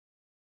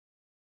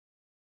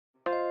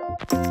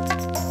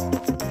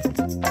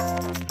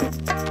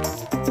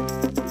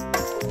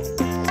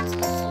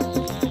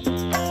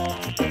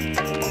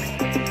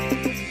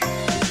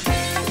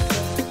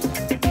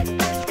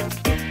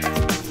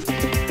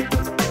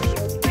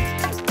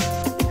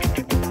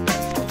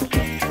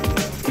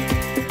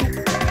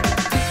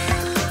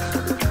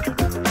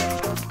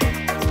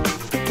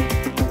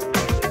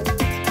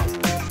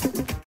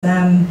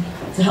Them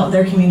to help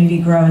their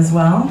community grow as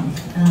well.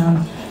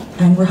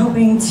 And we're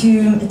hoping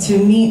to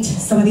meet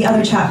some of the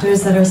other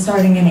chapters that are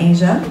starting in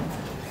Asia.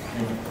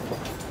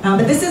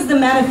 But this is the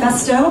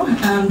manifesto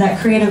that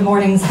Creative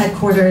Mornings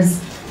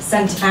headquarters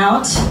sent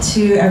out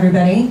to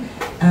everybody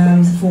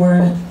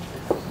for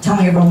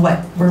telling everyone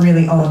what we're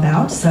really all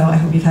about. So I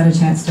hope you've had a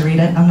chance to read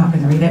it. I'm not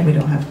going to read it. We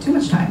don't have too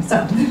much time.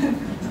 So.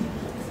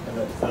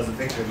 That was a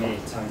picture of me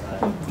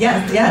tongue-tied.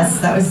 Yes,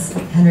 that was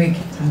Henrik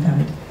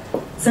tongue-tied.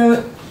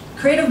 So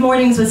Creative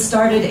Mornings was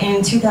started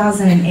in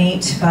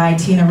 2008 by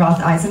Tina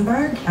Roth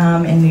Eisenberg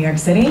in New York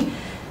City,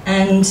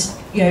 and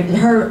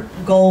her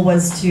goal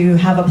was to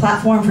have a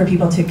platform for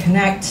people to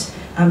connect,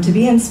 to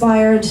be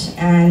inspired,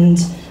 and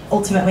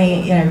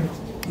ultimately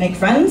make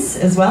friends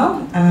as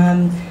well,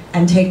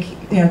 and take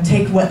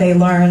what they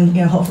learn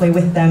hopefully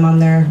with them on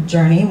their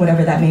journey,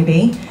 whatever that may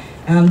be.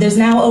 There's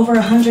now over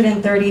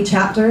 130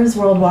 chapters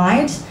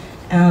worldwide,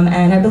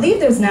 and I believe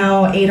there's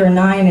now 8 or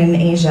 9 in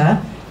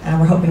Asia.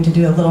 We're hoping to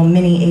do a little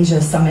mini Asia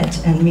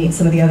summit and meet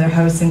some of the other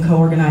hosts and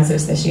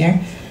co-organizers this year.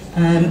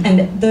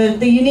 And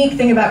the unique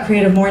thing about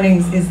Creative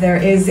Mornings is there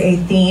is a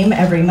theme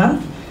every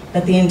month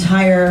that the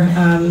entire,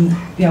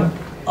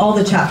 all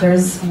the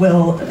chapters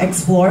will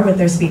explore with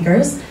their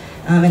speakers,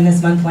 in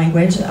this month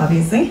language,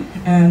 obviously.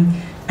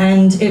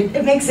 And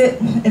it makes it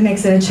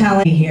a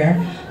challenge here.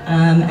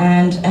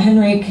 And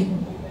Henrik,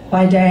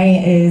 by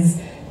day, is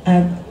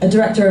a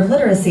director of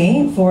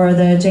literacy for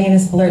the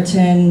Janus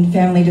Blurton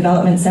Family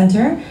Development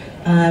Center,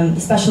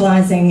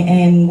 specializing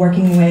in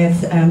working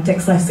with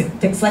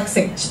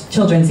dyslexic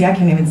children. See, I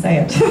can't even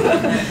say it.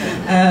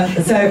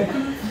 So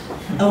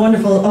a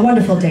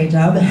wonderful day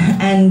job.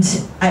 And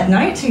at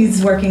night,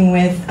 he's working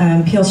with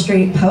Peel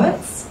Street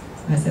Poets.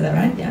 Did I say that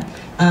right? Yeah.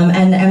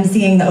 And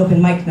emceeing the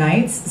open mic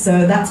nights.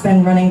 So that's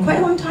been running quite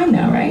a long time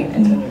now, right?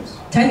 And 10 years.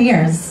 10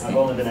 years. I've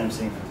only been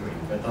emceeing for 3,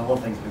 but the whole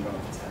thing's been going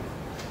for 10.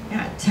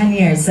 Yeah, 10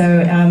 years.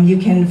 So you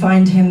can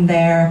find him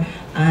there,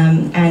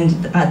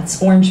 and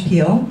at Orange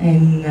Peel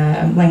in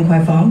Lang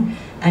Kwai Fong.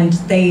 And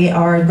they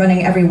are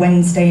running every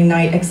Wednesday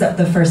night except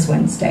the first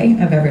Wednesday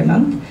of every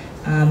month.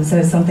 So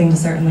it's something to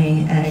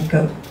certainly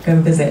go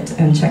visit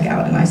and check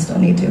out, and I still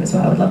need to as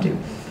well. I would love to.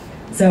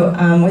 So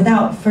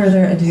without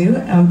further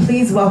ado,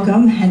 please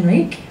welcome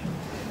Henrik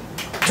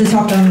to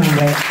talk on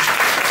language.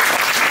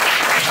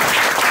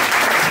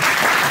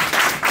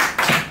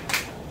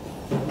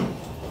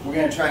 We're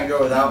going to try and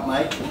go without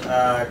mic.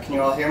 Can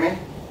you all hear me?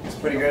 It's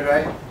pretty good,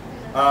 right?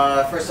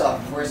 First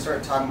off, before we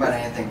start talking about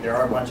anything, there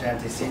are a bunch of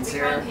empty seats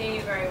here. I can't hear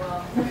you very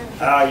well.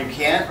 You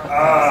can't? Oh,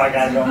 I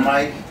gotta go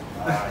mic.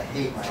 I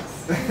hate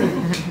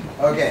mics.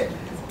 Okay,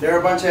 there are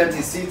a bunch of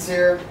empty seats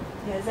here.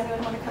 Yeah, does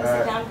anyone want to come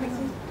sit down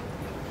quickly?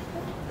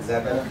 Is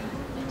that better?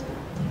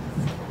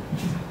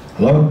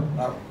 Hello?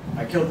 Oh,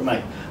 I killed the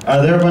mic.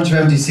 There are a bunch of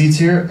empty seats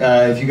here.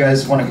 If you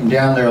guys want to come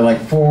down, there are like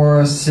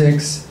 4,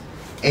 6,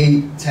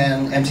 8,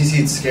 10. Empty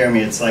seats scare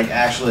me. It's like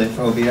actually a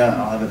phobia.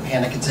 I'll have a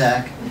panic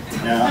attack.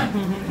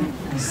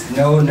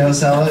 No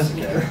salad?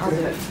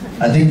 Okay.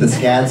 I think the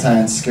SCAD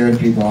signs scared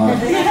people off.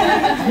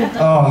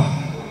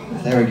 Oh,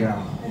 there we go.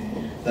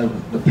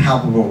 The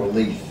palpable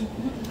relief.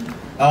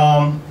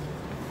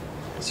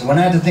 So when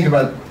I had to think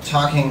about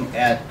talking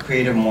at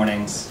Creative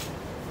Mornings,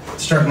 it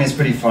struck me as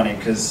pretty funny,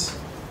 because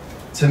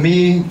to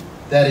me,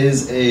 that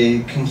is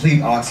a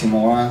complete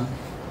oxymoron.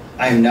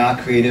 I am not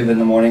creative in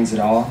the mornings at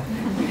all.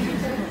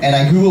 And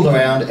I Googled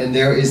around, and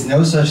there is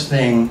no such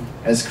thing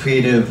as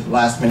creative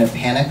last-minute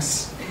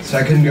panics, so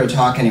I couldn't go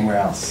talk anywhere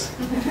else.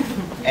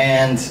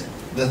 And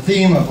the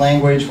theme of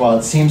language, while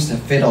it seems to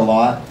fit a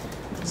lot,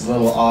 is a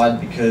little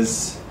odd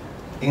because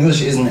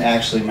English isn't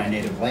actually my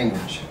native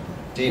language.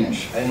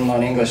 Danish. I didn't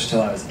learn English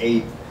till I was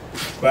 8,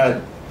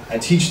 but I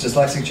teach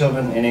dyslexic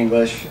children in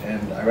English,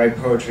 and I write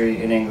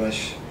poetry in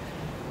English.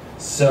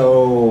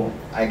 So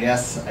I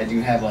guess I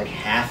do have like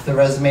half the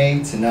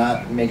resume to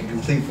not make a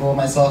complete fool of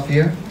myself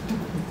here.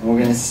 And we're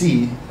going to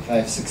see if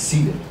I've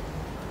succeeded.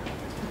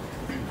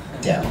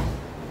 Down.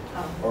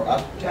 Or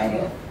up, down,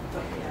 up.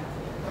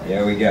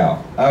 There we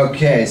go.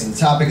 Okay, so the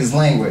topic is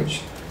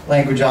language.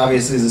 Language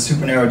obviously is a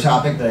super narrow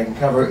topic that I can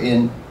cover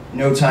in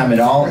no time at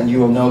all, and you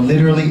will know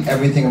literally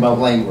everything about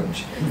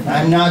language.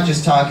 I'm not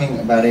just talking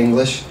about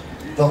English.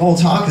 The whole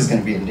talk is going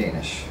to be in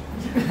Danish.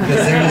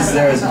 Because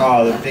there's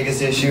the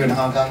biggest issue in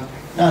Hong Kong.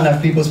 Not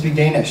enough people speak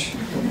Danish.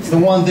 It's the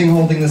one thing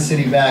holding the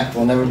city back.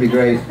 We'll never be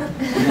great.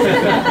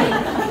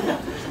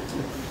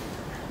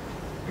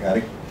 Got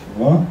it?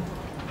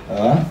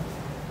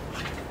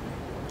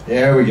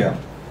 There we go.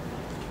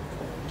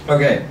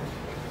 Okay,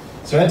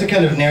 so I had to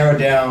kind of narrow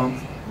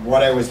down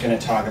what I was going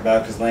to talk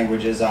about, because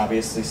language is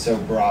obviously so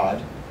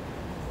broad.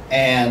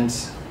 And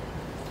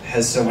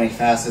has so many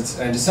facets.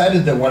 I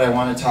decided that what I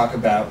want to talk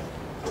about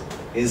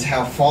is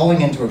how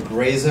falling into a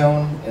gray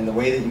zone in the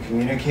way that you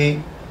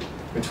communicate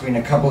between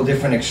a couple of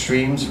different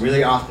extremes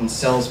really often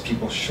sells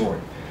people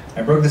short.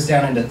 I broke this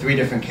down into 3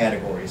 different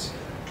categories.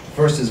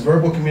 First is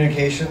verbal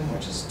communication,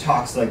 which is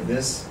talks like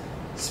this,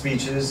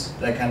 speeches,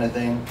 that kind of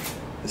thing.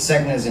 The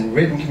second is in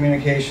written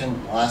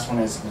communication. The last one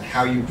is in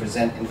how you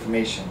present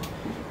information.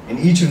 In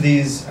each of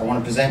these, I want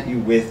to present you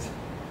with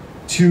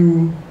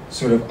 2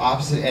 sort of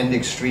opposite end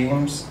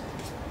extremes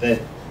that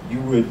you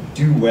would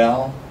do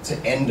well to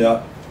end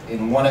up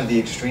in one of the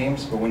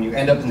extremes, but when you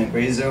end up in the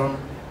gray zone,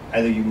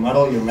 either you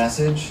muddle your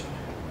message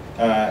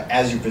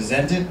as you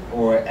present it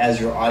or as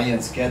your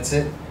audience gets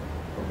it,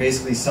 or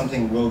basically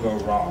something will go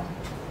wrong.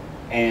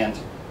 And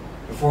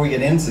before we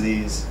get into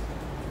these,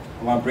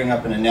 I want to bring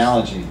up an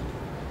analogy,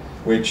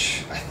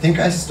 which I think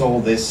I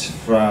stole this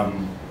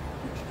from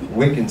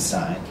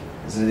Wittgenstein.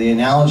 This is the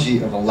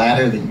analogy of a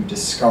ladder that you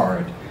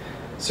discard.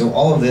 So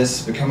all of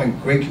this, becoming a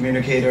great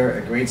communicator,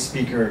 a great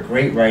speaker, a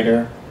great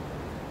writer,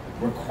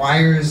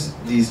 requires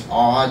these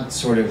odd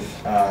sort of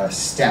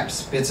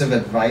steps, bits of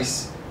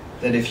advice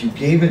that if you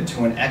gave it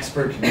to an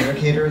expert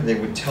communicator, they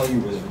would tell you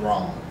was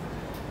wrong.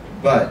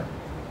 But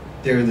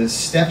they're the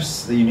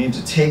steps that you need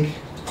to take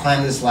to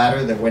climb this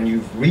ladder that when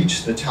you've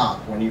reached the top,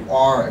 when you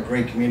are a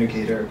great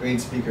communicator, a great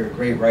speaker, a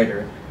great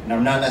writer, and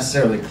I'm not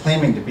necessarily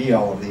claiming to be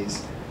all of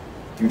these,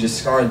 you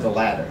discard the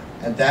ladder.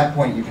 At that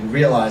point, you can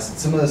realize that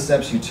some of the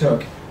steps you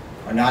took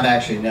are not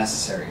actually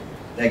necessary.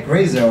 That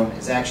gray zone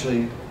is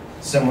actually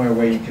somewhere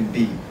where you can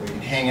be, where you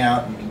can hang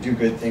out, and you can do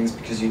good things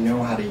because you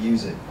know how to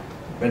use it.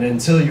 But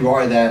until you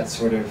are that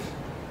sort of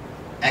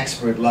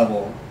expert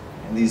level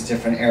in these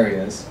different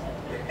areas,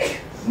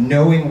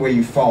 knowing where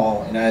you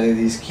fall in either of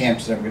these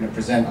camps that I'm going to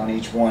present on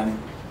each one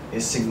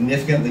is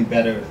significantly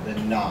better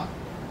than not.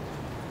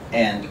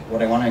 And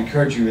what I want to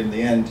encourage you in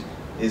the end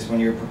is when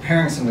you're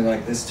preparing something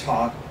like this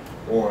talk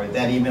or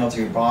that email to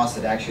your boss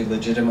that actually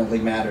legitimately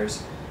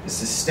matters, is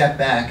to step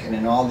back and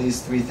in all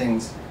these 3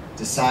 things,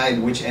 decide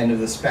which end of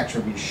the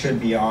spectrum you should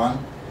be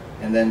on,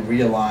 and then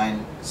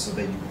realign so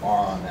that you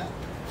are on that.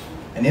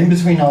 And in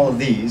between all of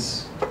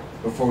these,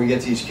 before we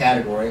get to each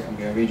category, I'm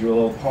going to read you a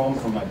little poem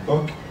from my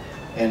book.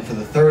 And for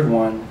the 3rd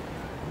one,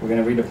 we're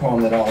going to read a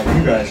poem that all of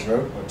you guys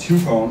wrote, or 2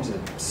 poems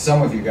that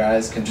some of you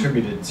guys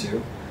contributed to.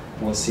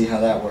 And we'll see how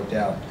that worked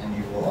out, and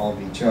you will all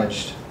be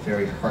judged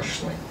very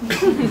harshly.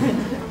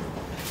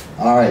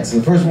 All right, so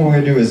the first one we're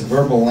going to do is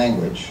verbal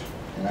language.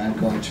 And I'm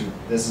going to,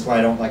 this is why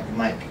I don't like the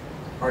mic.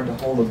 Hard to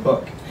hold a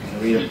book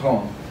and read a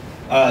poem.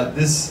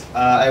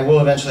 I will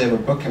eventually have a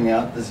book coming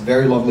out. This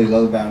very lovely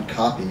leather-bound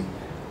copy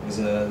was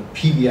a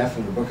PDF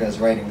of the book I was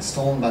writing,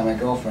 stolen by my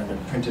girlfriend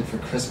and printed for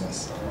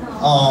Christmas.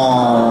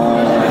 Aww.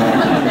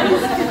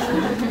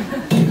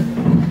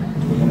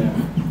 We're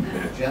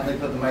gonna gently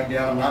put the mic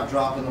down. I'm not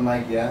dropping the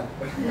mic yet.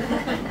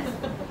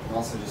 I'm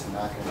also just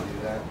not going to do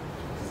that.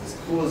 Because as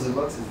cool as it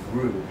looks, it's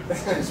rude.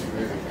 It's just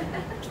rude.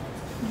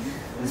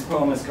 This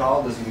poem is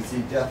called, as you can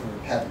see, Death of a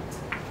Pedant.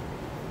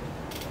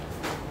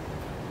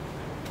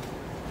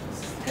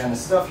 This is the kind of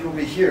stuff you'll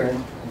be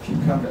hearing if you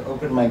come to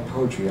open mic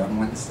poetry on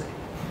Wednesday.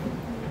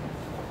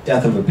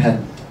 Death of a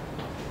Pedant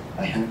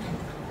by Henrik Hoeg.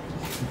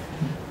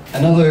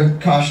 Another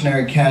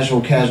cautionary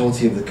casual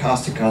casualty of the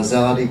caustic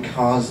causality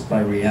caused by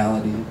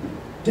reality,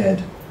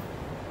 dead.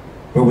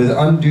 But with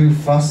undue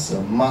fuss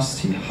or must,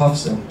 he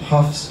huffs and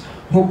puffs,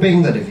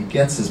 hoping that if he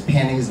gets his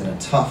panties in a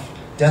tuft,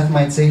 death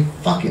might say,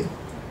 fuck it,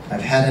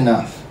 I've had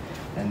enough,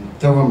 and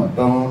throw him a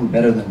bone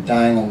better than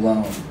dying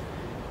alone.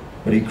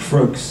 But he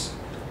croaks,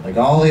 like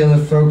all the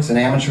other folks, an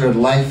amateur at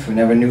life who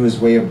never knew his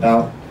way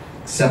about,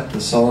 except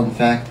the sullen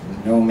fact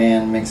that no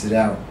man makes it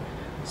out.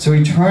 So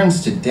he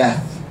turns to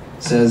death,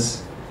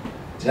 says,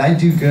 did I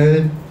do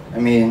good? I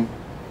mean,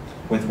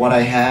 with what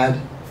I had?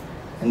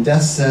 And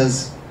death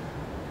says,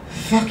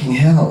 fucking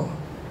hell,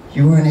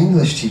 you were an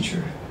English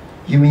teacher.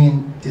 You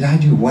mean, did I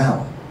do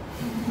well?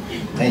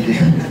 Thank you.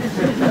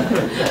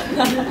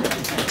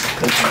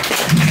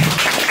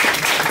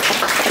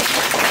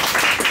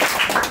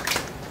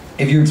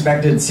 If you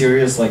expected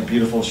serious, like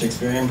beautiful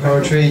Shakespearean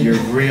poetry, you're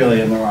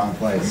really in the wrong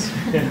place.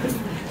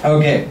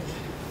 Okay,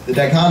 the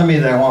dichotomy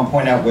that I want to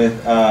point out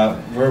with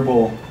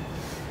verbal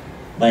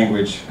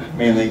language,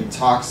 mainly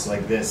talks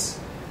like this,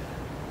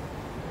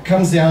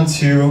 comes down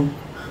to,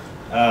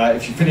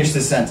 if you finish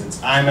this sentence,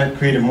 I'm at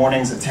Creative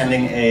Mornings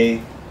attending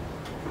a,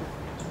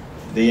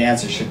 the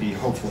answer should be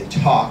hopefully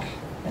talk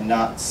and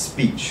not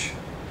speech.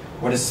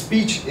 What a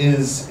speech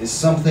is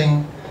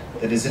something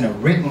that is in a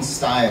written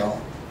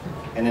style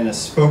and in a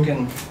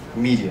spoken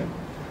medium.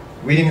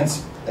 Reading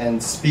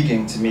and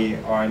speaking to me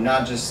are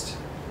not just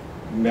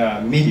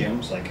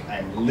mediums, like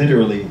I'm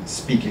literally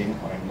speaking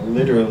or I'm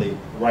literally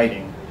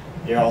writing.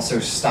 They're also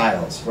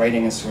styles.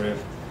 Writing is sort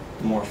of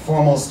the more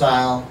formal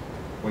style,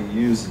 what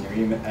you use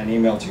in an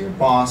email to your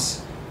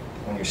boss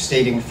when you're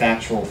stating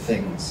factual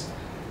things.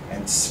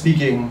 And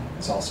speaking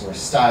is also a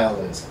style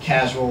that is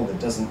casual, that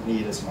doesn't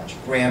need as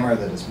much grammar,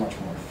 that is much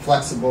more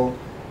flexible.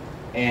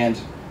 And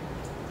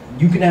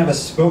you can have a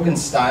spoken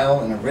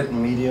style in a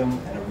written medium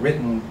and a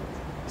written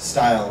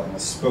style in a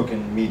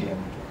spoken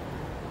medium.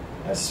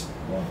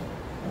 Well,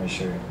 let me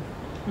show you.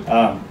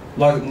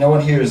 No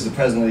one here is the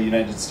President of the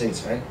United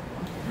States, right?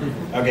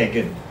 Okay,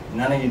 good.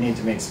 None of you need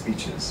to make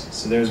speeches.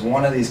 So there's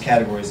one of these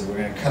categories that we're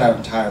going to cut out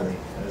entirely.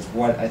 That is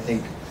what I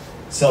think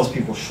sells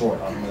people short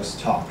on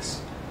most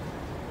talks.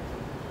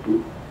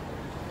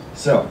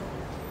 So,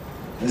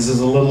 this is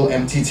a little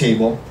empty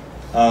table.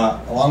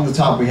 Along the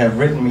top we have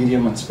written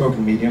medium and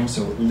spoken medium,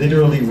 so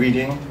literally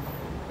reading,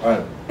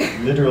 or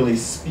literally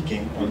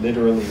speaking, or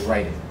literally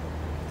writing.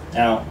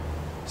 Now,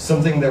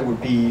 something that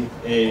would be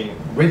a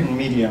written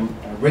medium,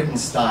 a written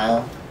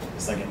style,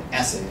 is like an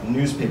essay, a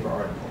newspaper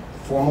article,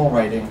 formal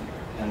writing,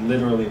 and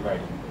literally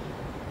writing.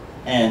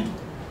 And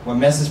what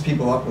messes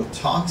people up with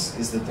talks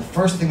is that the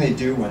first thing they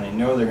do when they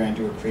know they're going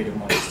to do a Creative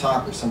Mornings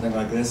talk or something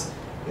like this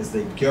is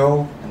they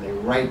go and they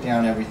write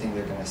down everything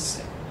they're going to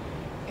say.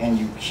 And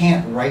you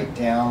can't write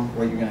down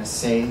what you're going to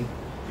say.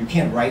 You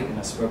can't write in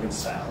a spoken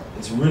style.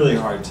 It's really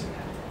hard to.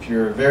 If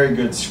you're a very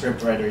good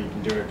script writer, you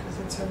can do it because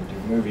that's how we do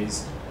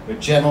movies. But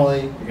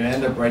generally, you're going to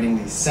end up writing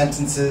these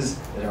sentences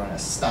that are in a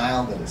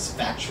style that is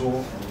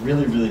factual and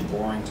really, really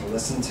boring to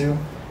listen to.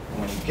 And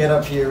when you get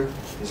up here,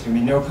 there's going to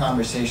be no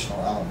conversational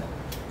element.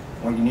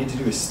 What you need to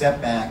do is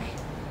step back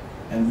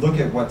and look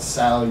at what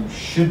style you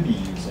should be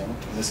using.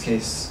 In this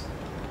case,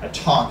 a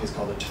talk is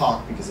called a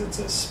talk because it's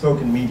a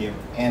spoken medium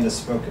and a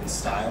spoken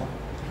style.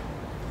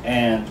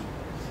 And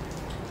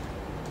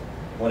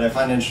what I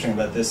find interesting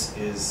about this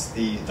is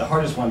the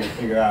hardest one to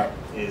figure out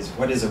is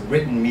what is a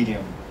written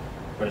medium,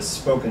 what is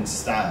spoken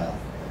style.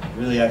 A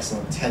really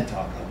excellent TED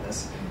talk on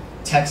this.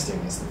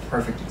 Texting is the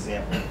perfect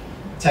example.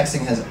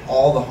 Texting has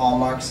all the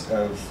hallmarks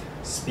of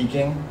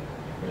speaking,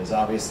 but is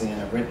obviously in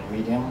a written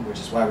medium, which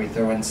is why we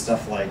throw in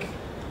stuff like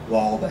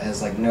lol that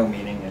has like no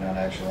meaning, you're not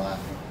actually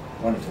laughing.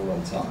 Wonderful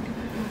little talk.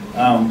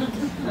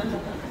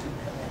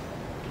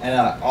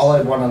 All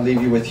I'd want to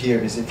leave you with here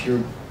is if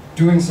you're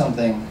doing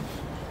something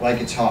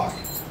like a talk,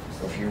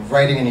 or if you're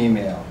writing an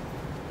email,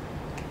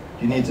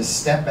 you need to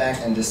step back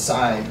and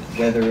decide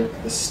whether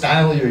the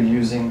style you're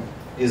using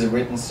is a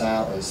written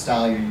style or the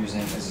style you're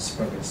using is a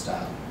spoken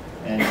style.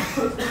 And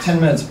 10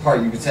 minutes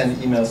apart, you could send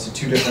emails to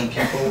 2 different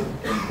people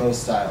in both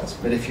styles.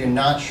 But if you're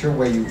not sure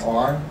where you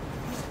are,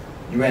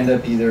 you end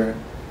up either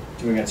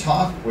doing a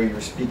talk where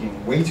you're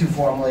speaking way too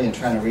formally and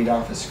trying to read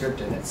off a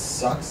script and it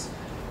sucks,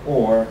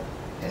 or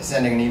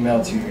sending an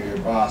email to your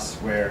boss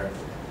where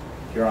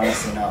you're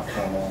honestly not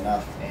formal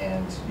enough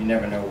and you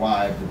never know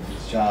why, but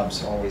these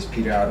jobs always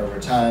peter out over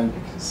time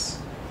because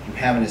you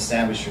haven't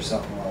established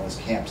yourself in one of those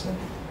camps and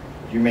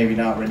you're maybe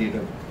not ready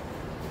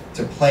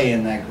to play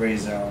in that gray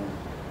zone.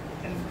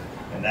 And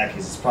in that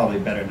case, it's probably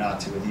better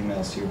not to with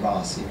emails to your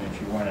boss, even if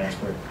you weren't an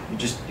expert. You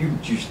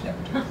should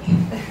never do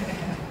it.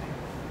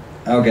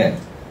 Okay.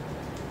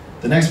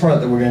 The next part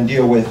that we're going to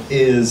deal with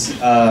is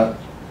a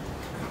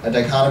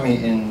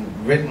dichotomy in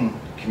written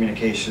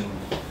communication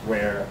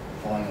where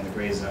falling in the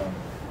gray zone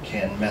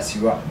can mess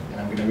you up.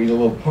 And I'm going to read a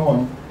little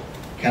poem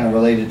kind of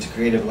related to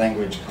creative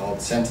language called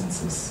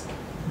Sentences.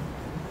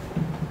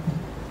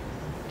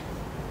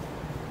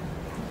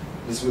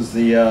 This was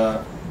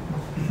the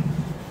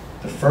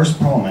first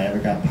poem I ever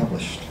got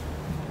published.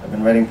 I've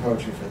been writing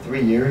poetry for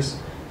 3 years.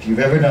 If you've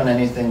ever done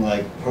anything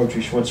like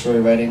poetry, short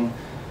story writing,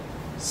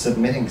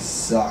 submitting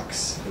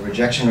sucks. The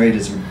rejection rate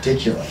is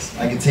ridiculous.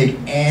 I could take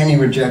any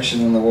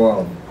rejection in the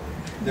world.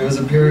 There was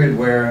a period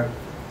where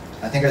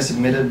I think I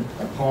submitted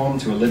a poem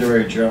to a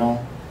literary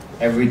journal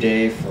every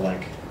day for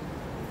like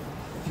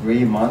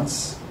 3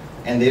 months,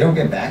 and they don't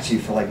get back to you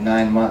for like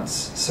 9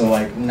 months. So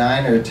like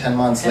 9 or 10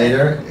 months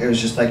later, it was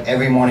just like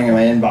every morning in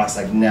my inbox,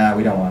 like, nah,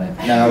 we don't want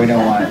it. No, we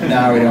don't want it.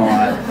 No, we don't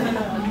want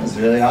it. It was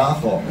really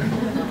awful.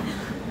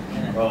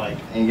 Or like,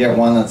 and you get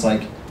one that's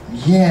like,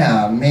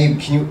 yeah, maybe,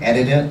 can you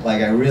edit it?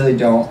 Like, I really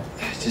don't,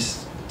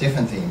 just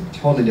different theme,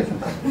 totally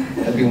different thing.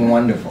 That'd be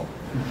wonderful.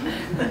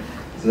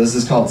 So this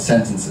is called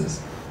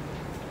Sentences.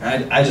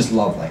 I just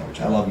love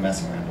language. I love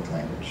messing around with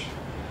language.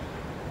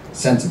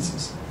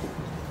 Sentences.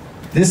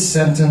 This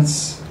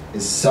sentence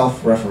is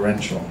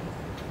self-referential.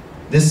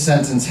 This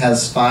sentence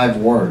has 5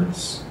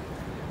 words.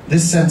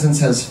 This sentence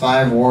has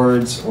 5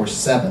 words or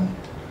 7.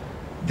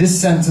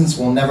 This sentence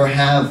will never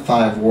have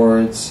 5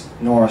 words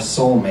nor a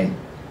soulmate.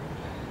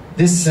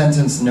 This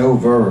sentence no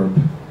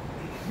verb.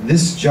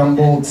 This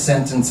jumbled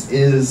sentence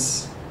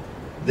is.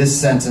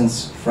 This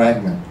sentence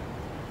fragment.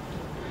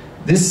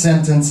 This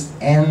sentence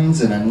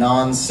ends in a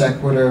non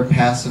sequitur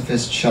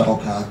pacifist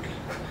shuttlecock.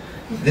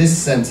 This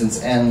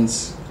sentence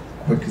ends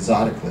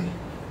quixotically.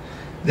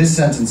 This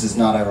sentence is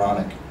not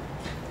ironic.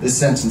 This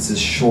sentence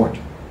is short.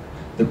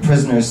 The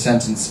prisoner's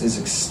sentence is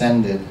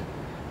extended.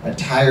 A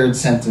tired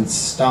sentence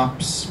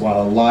stops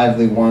while a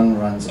lively one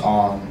runs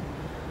on.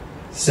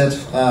 Cette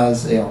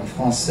phrase est en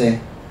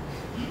français.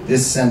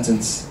 This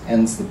sentence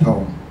ends the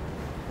poem.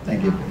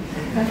 Thank you.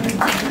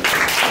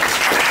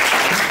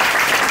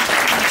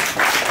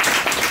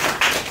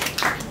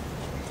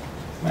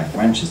 My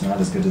French is not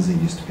as good as it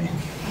used to be.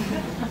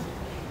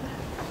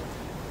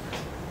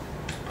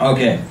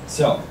 Okay,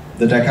 so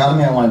the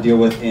dichotomy I want to deal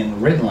with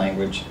in written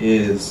language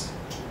is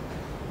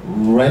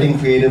writing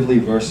creatively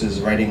versus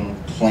writing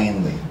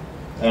plainly.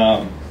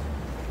 The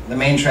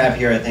main trap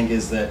here, I think,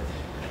 is that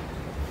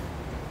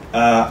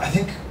I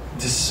think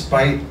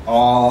despite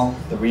all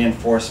the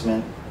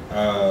reinforcement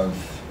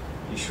of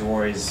you should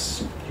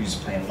always use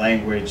plain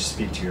language,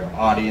 speak to your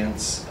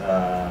audience,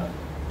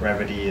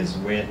 brevity is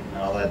wit, and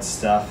all that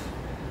stuff,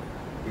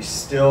 we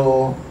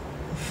still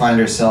find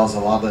ourselves a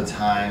lot of the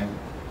time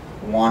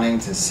wanting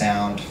to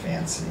sound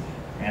fancy.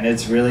 And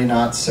it's really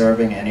not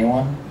serving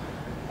anyone.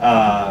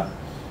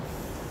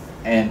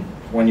 And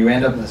when you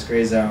end up in this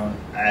gray zone,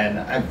 and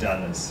I've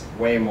done this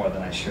way more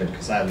than I should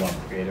because I love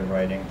creative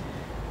writing,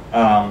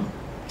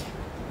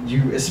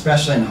 you,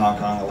 especially in Hong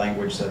Kong, a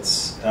language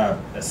that's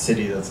a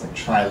city that's like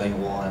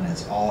trilingual and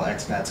has all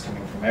expats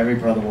coming from every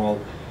part of the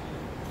world,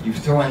 you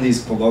throw in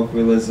these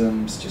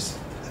colloquialisms just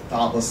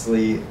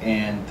thoughtlessly,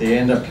 and they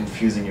end up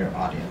confusing your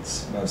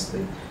audience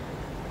mostly.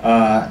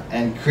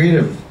 And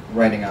creative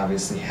writing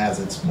obviously has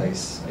its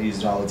place. I use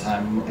it all the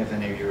time. If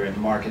any of you are in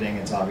marketing,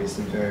 it's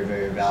obviously very,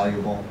 very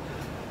valuable.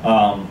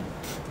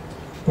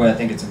 But I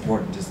think it's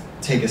important to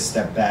take a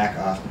step back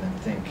often and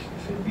think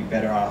if it'd be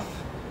better off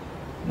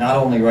not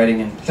only writing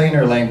in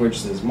plainer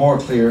language that is more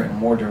clear and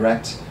more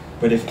direct,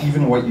 but if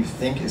even what you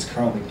think is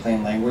currently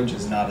plain language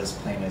is not as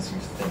plain as you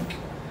think.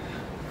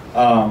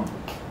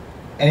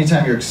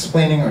 Anytime you're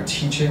explaining or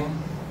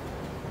teaching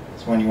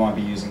is when you want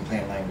to be using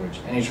plain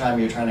language. Anytime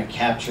you're trying to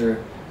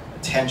capture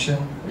attention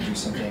or do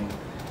something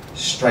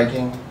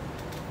striking,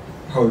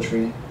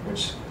 poetry,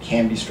 which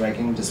can be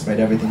striking despite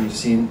everything you've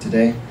seen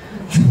today,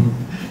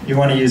 you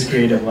want to use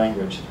creative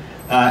language.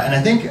 And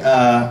I think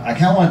I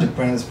kind of wanted to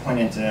bring this point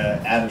into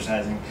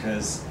advertising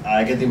because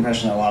I get the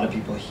impression that a lot of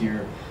people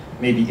here,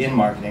 maybe in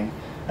marketing,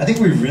 I think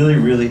we really,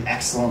 really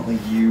excellently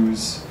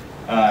use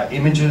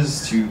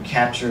images to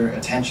capture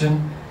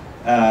attention,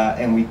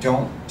 and we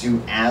don't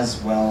do as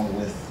well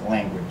with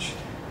language.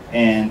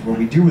 And what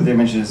we do with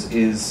images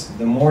is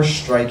the more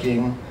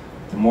striking,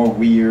 the more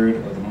weird,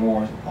 or the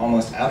more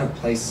almost out of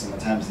place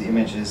sometimes the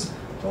image is,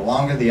 the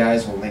longer the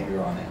eyes will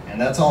linger on it. And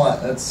that's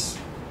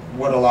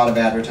what a lot of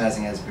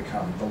advertising has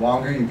become. The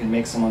longer you can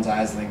make someone's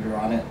eyes linger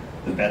on it,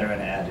 the better an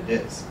ad it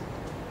is.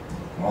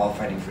 We're all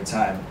fighting for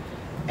time.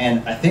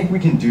 And I think we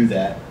can do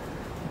that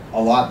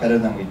a lot better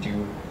than we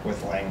do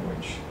with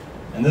language.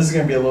 And this is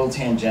going to be a little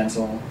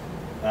tangential,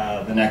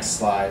 the next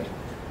slide.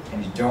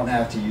 And you don't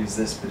have to use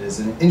this, but it's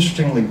an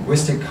interesting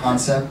linguistic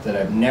concept that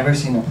I've never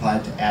seen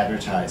applied to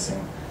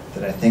advertising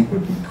that I think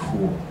would be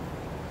cool.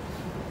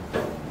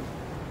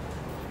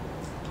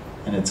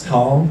 And it's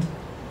called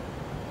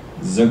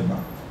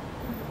Zeugma,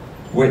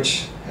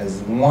 which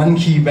has one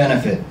key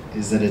benefit,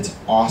 is that it's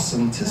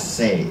awesome to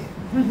say.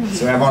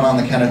 So everyone on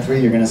the count of 3,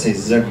 you're going to say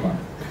Zeugma.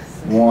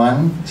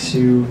 1,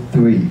 2,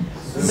 3.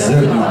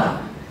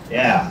 Zeugma.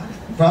 Yeah,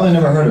 you probably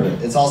never heard of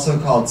it. It's also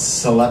called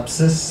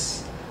solipsis.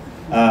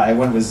 I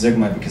went with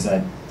Zeugma because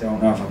I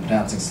don't know if I'm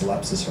pronouncing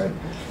solipsis right.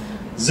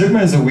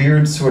 Zeugma is a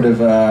weird sort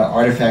of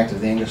artifact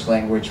of the English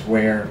language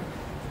where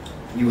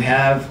you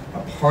have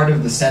a part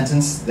of the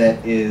sentence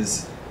that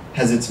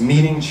has its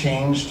meaning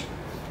changed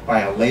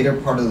by a later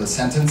part of the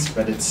sentence,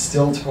 but it's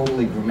still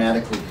totally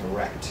grammatically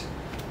correct.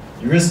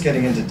 You risk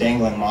getting into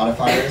dangling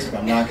modifiers, but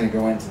I'm not going to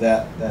go into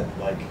that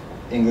like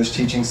English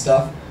teaching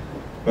stuff.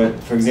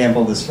 But for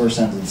example, this first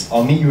sentence,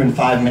 I'll meet you in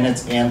 5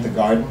 minutes and the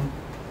garden.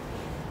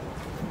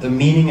 The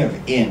meaning of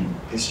in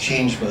is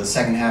changed by the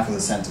second half of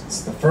the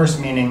sentence. The first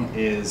meaning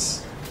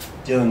is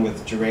dealing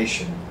with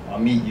duration. I'll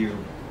meet you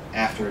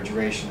after a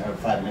duration of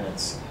 5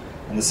 minutes.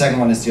 And the second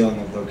one is dealing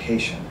with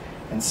location.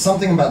 And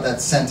something about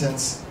that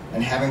sentence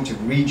and having to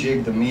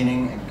rejig the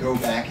meaning and go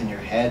back in your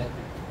head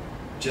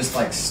just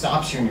like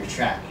stops you in your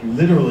track. You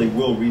literally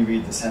will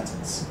reread the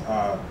sentence.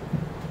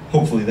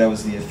 Hopefully that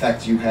was the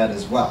effect you had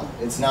as well.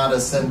 It's not a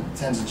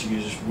sentence you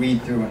can just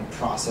read through and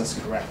process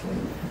correctly.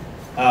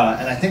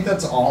 And I think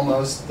that's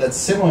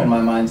similar in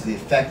my mind to the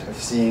effect of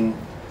seeing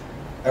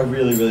a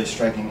really, really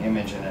striking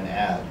image in an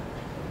ad.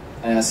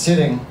 And I was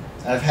sitting,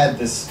 I've had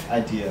this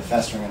idea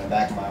festering in the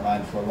back of my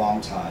mind for a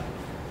long time,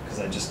 because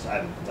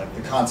like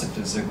the concept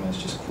of Zeugma is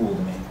just cool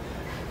to me.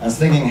 I was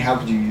thinking, how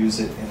could you use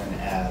it in an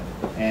ad?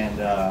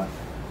 And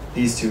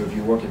these two, if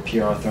you work at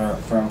PR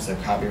firms that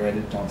are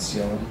copyrighted, don't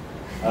steal them.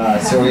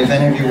 So if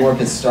any of you work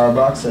at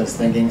Starbucks, I was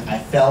thinking, I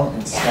fell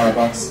in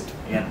Starbucks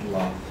and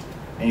love.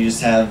 And you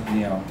just have,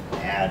 an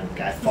ad of a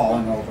guy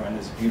falling over and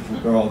there's a beautiful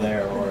girl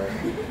there, or,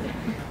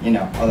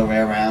 other way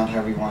around,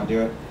 however you want to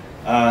do it.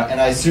 And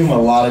I assume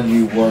a lot of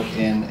you work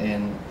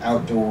in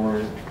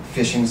outdoor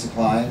fishing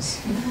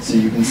supplies, so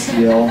you can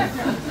steal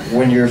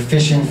when you're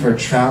fishing for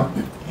trout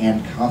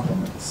and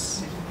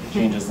compliments. It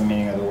changes the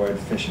meaning of the word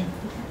fishing.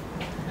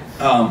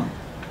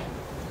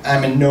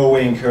 I'm in no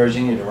way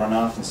encouraging you to run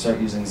off and start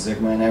using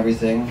Zeugma and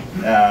everything.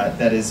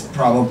 That is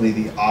probably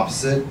the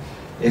opposite.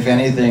 If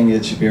anything,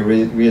 it should be a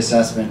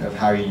reassessment of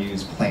how you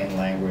use plain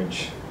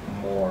language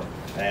more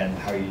and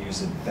how you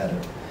use it better.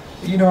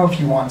 But if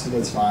you want to,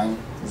 that's fine.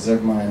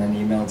 Zeugma in an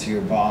email to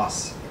your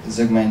boss,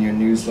 Zugman your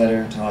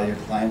newsletter to all your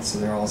clients so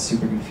they're all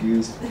super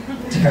confused.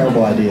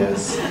 Terrible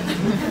ideas.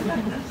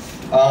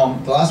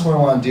 The last one I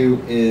want to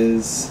do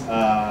is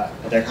a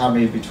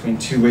dichotomy between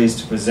two ways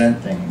to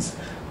present things.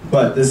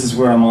 But this is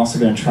where I'm also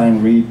going to try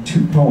and read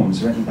two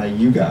poems written by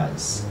you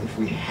guys, if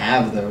we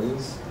have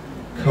those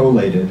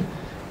collated.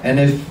 And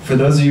if, for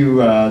those of you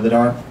that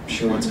aren't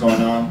sure what's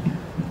going on,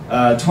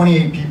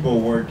 28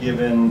 people were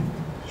given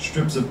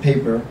strips of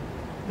paper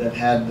that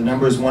had the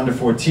numbers 1 to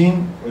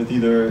 14 with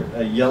either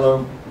a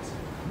yellow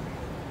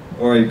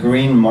or a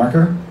green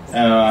marker,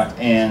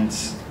 and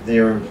they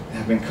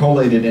have been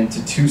collated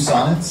into 2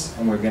 sonnets,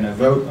 and we're going to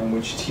vote on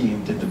which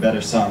team did the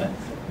better sonnet.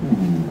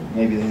 Ooh,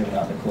 maybe they have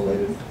not been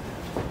collated.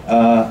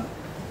 I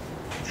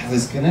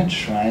was going to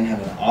try and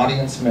have an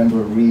audience member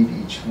read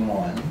each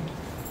one.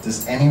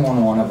 Does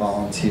anyone want to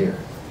volunteer?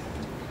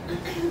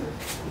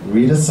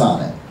 Read a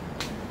sonnet.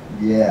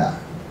 Yeah.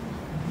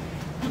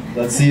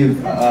 Let's see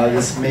if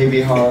this may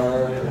be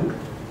hard.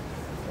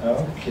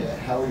 Okay,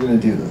 how are we going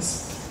to do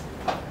this?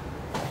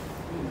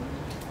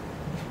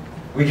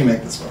 We can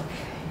make this work.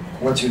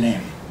 What's your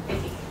name?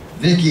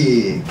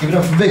 Vicky. Give it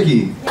up for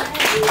Vicky.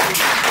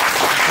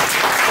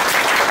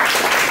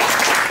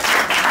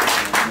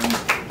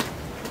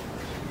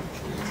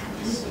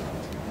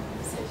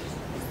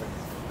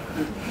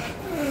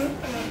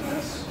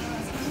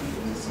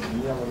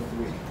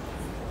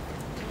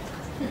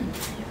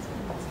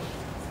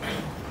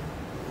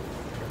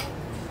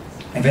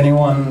 If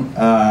anyone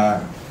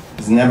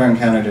has never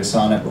encountered a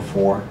sonnet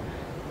before,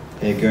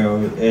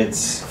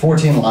 it's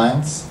 14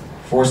 lines,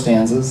 4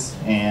 stanzas,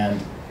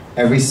 and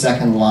every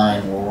second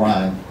line will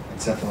rhyme,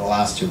 except for the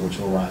last 2, which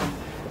will rhyme.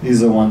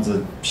 These are the ones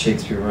that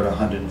Shakespeare wrote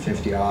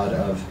 150 odd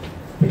of,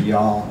 but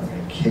y'all are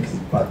going to kick his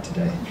butt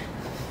today.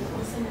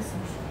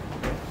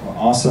 We're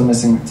also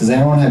missing, does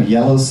anyone have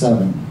yellow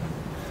 7?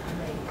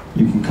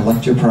 You can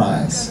collect your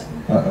prize.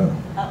 Uh-oh.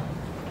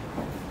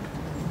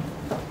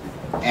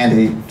 And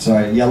 8,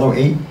 sorry, yellow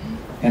 8?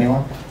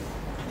 Anyone?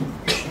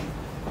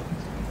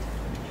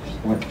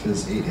 What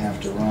does 8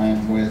 have to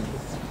rhyme with? 1,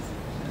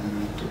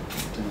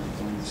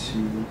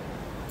 2.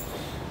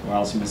 What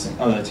else are you missing?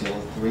 Oh, that's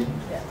yellow 3?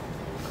 Yeah.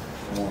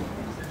 4.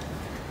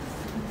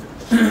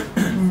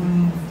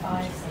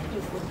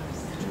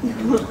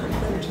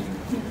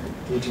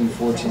 13,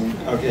 14.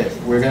 Okay,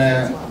 we're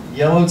gonna,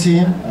 yellow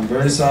team, I'm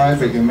very sorry,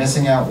 but you're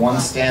missing out 1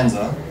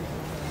 stanza.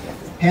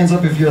 Hands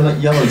up if you're the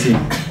yellow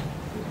team.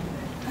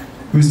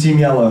 Who's team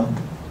yellow?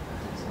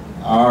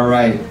 All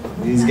right,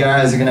 these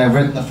guys are gonna have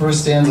written the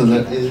first stanza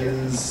that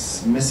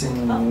is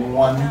missing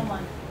 1.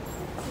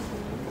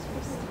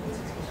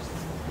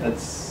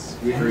 That's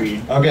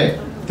 3. Okay,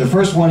 the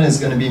first one is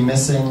gonna be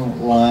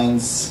missing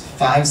lines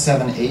 5,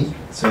 7, 8.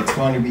 So it's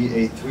going to be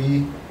a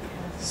 3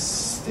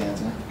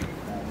 stanza.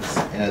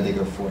 Yeah, they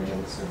go 4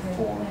 together, so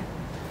 4.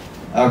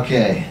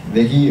 Okay,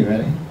 Vicky, you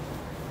ready?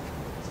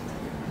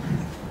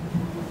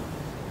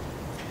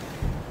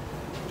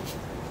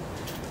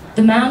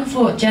 The man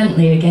fought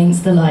gently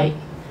against the light.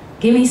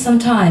 Give me some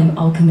time,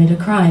 I'll commit a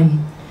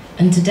crime.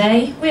 And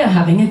today we are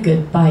having a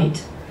good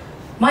bite.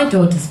 My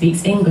daughter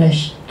speaks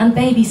English and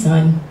baby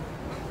sign.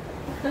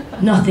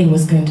 Nothing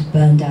was going to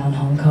burn down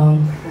Hong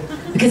Kong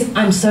because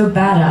I'm so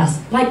badass,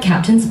 like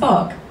Captain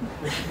Spock.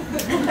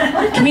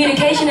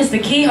 Communication is the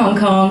key, Hong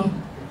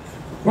Kong.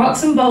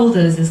 Rocks and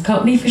boulders is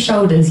Cockney for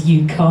shoulders,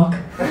 you cock.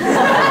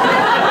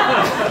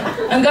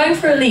 I'm going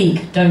for a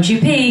leak, don't you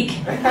peek.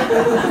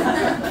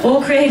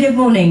 All creative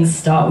mornings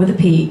start with a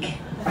peek.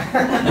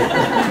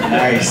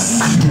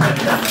 Nice.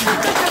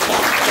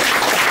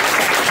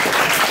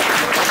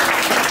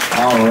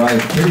 All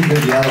right, pretty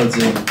good yellow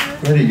team.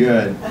 Pretty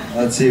good.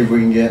 Let's see if we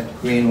can get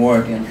green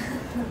working.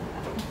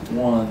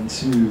 1,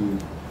 2,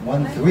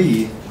 1,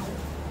 3.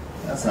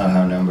 That's not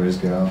how numbers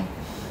go.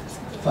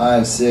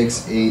 5,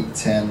 6, 8,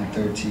 10,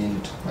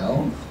 13,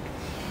 12.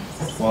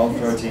 12,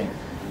 13.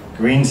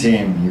 Green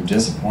team, you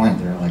disappoint.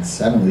 There are like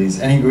 7 of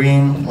these. Any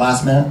green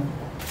last minute?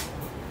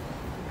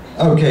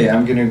 Okay,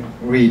 I'm gonna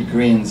read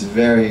green's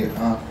very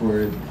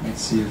awkward.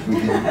 Let's see if we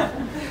can.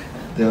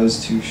 Those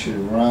 2 should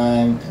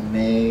rhyme.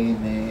 May.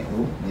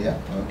 Oh, yeah.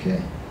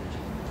 Okay.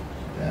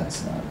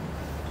 That's not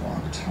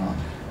block talk.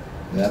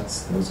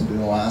 Those will be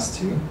the last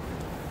 2.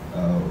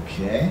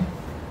 Okay.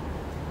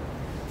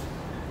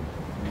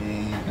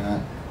 May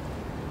got.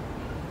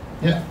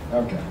 Yeah.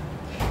 Okay.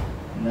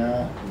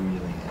 Not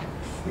really a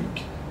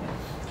freak.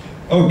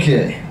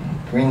 Okay,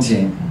 green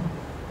team.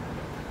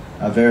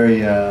 A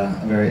very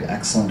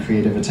excellent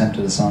creative attempt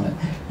at a sonnet.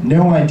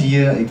 No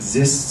idea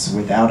exists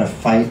without a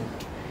fight.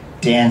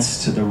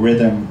 Dance to the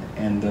rhythm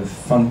and the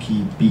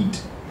funky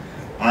beat.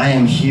 I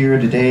am here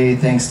today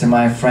thanks to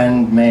my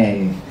friend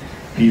May.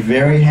 Be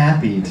very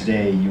happy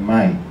today, you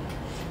might.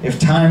 If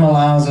time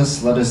allows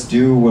us, let us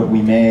do what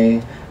we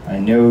may. I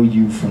know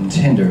you from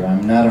Tinder,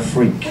 I'm not a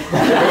freak.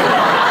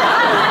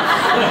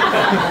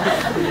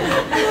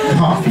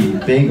 Coffee,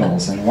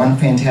 bagels, and one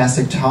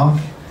fantastic talk,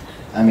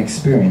 I'm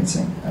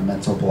experiencing a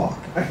mental block.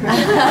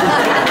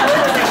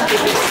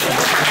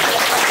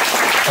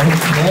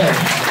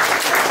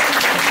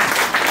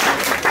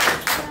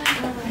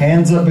 Okay.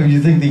 Hands up if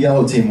you think the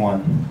yellow team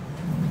won.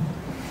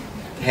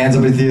 Hands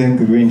up if you think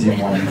the green team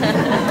won.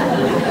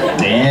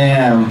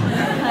 Damn.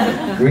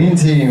 Green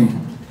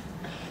team.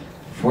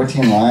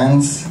 14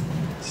 lines.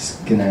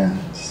 Just gonna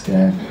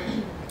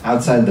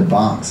outside the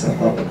box. I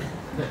love it.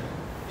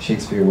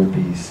 Shakespeare would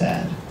be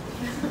sad.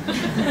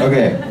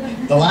 Okay,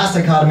 the last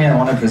dichotomy I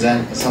want to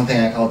present is something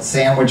I called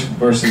sandwich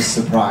versus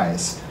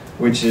surprise,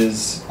 which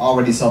is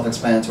already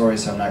self-explanatory,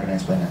 so I'm not going to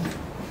explain it.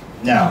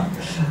 Now,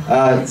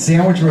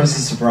 sandwich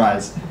versus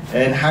surprise,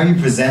 and how you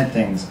present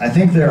things. I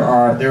think there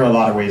are a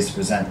lot of ways to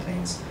present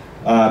things,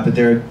 but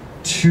there are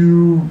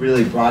two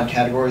really broad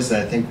categories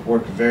that I think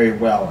work very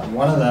well, and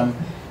one of them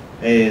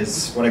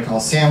is what I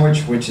call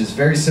sandwich, which is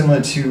very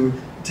similar to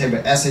the type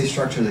of essay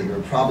structure that you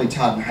were probably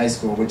taught in high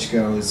school, which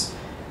goes,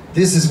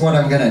 this is what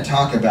I'm going to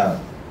talk about.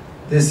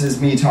 This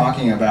is me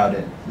talking about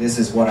it. This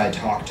is what I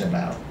talked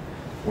about.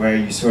 Where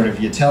you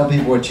you tell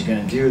people what you're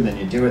going to do, then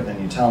you do it,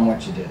 then you tell them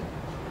what you did.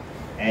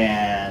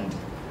 And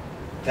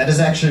that is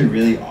actually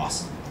really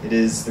awesome. It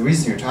is, the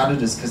reason you're taught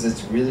it is because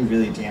it's really,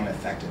 really damn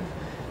effective.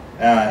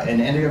 And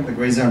ending up in the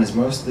gray zone is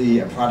mostly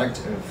a product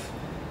of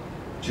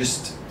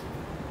just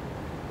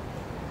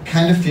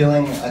kind of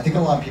feeling, I think a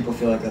lot of people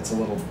feel like that's a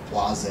little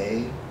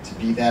blasé to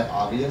be that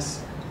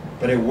obvious,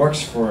 but it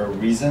works for a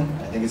reason.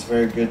 I think it's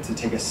very good to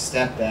take a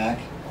step back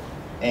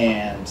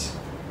and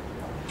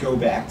go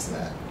back to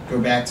that. Go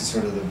back to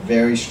sort of the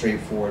very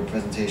straightforward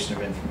presentation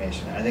of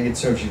information. I think it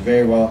serves you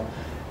very well,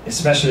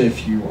 especially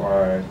if you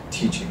are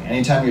teaching.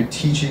 Anytime you're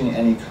teaching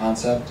any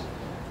concept,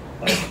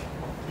 like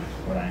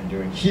what I'm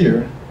doing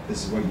here,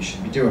 this is what you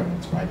should be doing.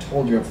 That's why I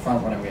told you up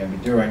front what I'm going to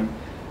be doing.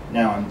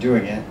 Now I'm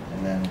doing it,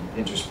 and then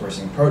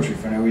interspersing poetry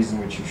for no reason,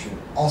 which you should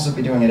also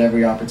be doing at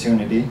every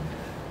opportunity.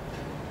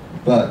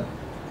 But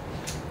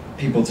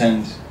people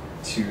tend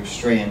to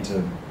stray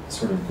into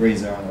sort of gray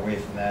zone away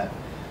from that,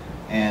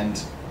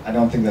 and I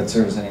don't think that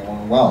serves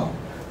anyone well.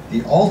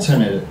 The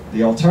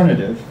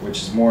alternative,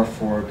 which is more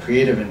for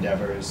creative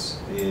endeavors,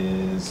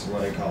 is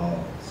what I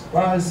call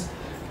surprise,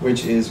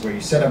 which is where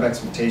you set up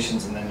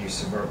expectations and then you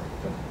subvert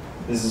them.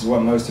 This is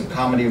what most of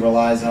comedy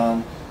relies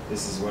on.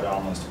 This is what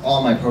almost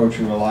all my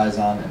poetry relies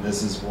on, and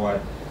this is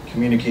what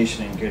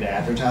communication and good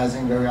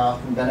advertising very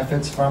often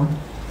benefits from.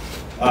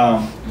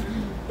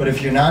 But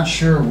if you're not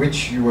sure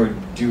which you are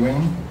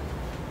doing,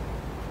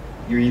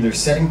 you're either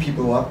setting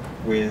people up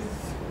with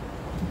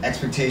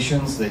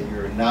expectations that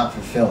you're not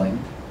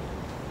fulfilling,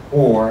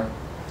 or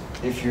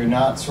if you're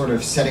not sort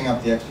of setting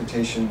up the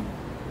expectation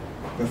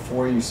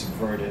before you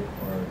subvert it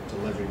or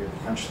deliver your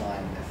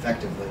punchline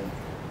effectively,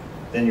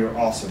 then you're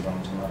also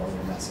going to muddle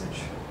your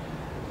message.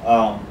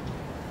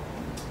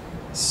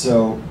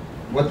 So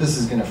what this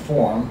is going to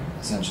form,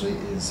 essentially,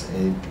 is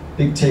a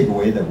big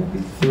takeaway that will be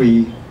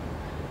 3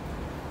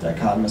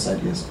 dichotomous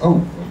ideas.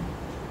 Oh,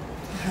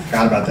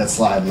 forgot about that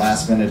slide,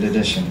 last minute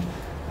edition.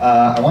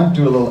 I want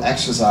to do a little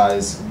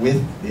exercise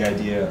with the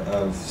idea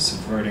of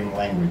subverting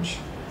language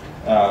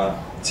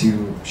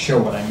to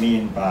show what I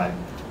mean by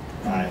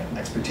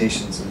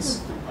expectations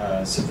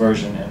and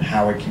subversion and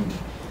how it can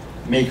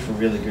make for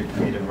really good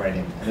creative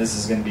writing. And this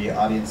is going to be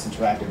audience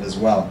interactive as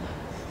well.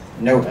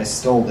 Note, I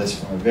stole this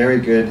from a very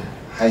good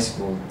high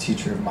school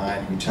teacher of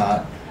mine who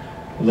taught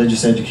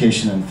religious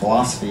education and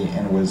philosophy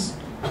and was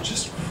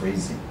just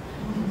crazy.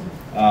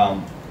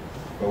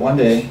 But one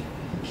day,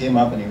 he came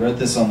up and he wrote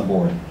this on the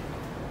board.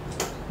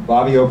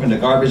 Bobby opened a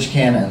garbage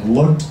can and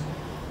looked,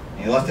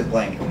 and he left it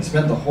blank. And we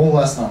spent the whole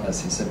lesson on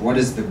this. He said, what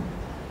is the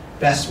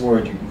best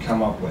word you can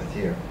come up with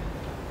here?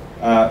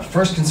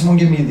 First, can someone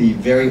give me the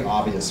very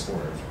obvious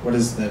word? What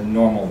is the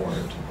normal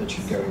word that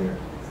should go here?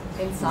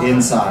 Inside.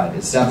 Inside.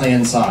 It's definitely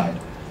inside.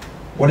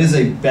 What is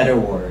a better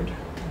word?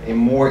 A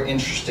more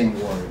interesting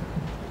word?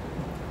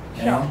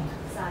 Sad.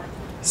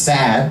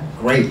 Sad.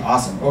 Great.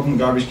 Awesome. Open the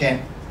garbage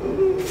can.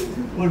 Ooh,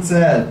 looks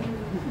sad.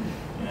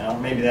 You know,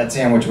 maybe that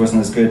sandwich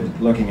wasn't as good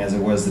looking as it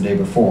was the day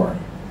before.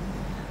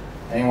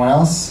 Anyone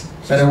else?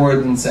 Better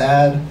word than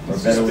sad? Or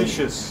better word?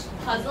 Suspicious.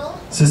 Puzzle.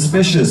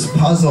 Suspicious.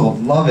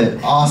 Puzzled. Love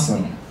it.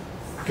 Awesome.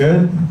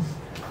 Good?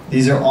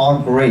 These are all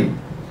great.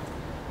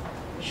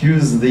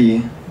 Here's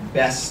the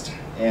best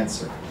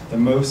answer. The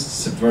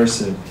most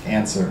subversive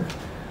answer.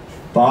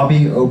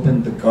 Bobby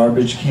opened the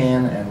garbage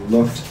can and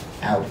looked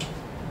out.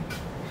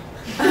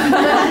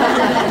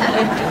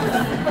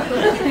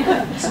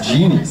 It's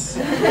genius.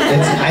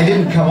 I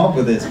didn't come up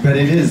with this, but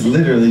it is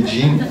literally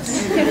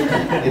genius.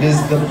 It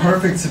is the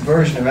perfect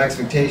subversion of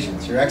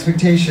expectations. Your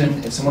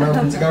expectation, if someone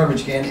opens a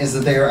garbage can, is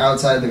that they are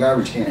outside the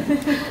garbage can.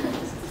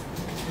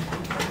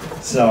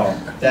 So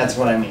that's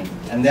what I mean,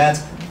 and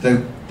that's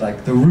the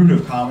root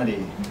of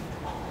comedy.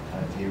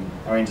 If you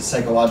are into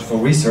psychological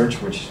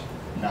research, which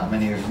not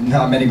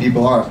many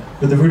people are,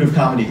 but the root of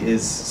comedy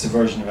is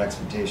subversion of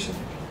expectation.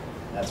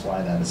 That's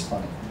why that is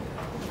funny.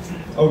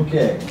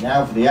 Okay,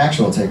 now for the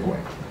actual takeaway.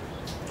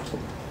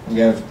 We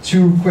have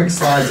 2 quick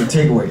slides of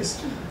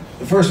takeaways.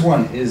 The first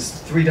one is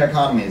 3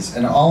 dichotomies,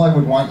 and all I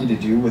would want you to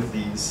do with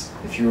these,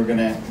 if you were going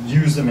to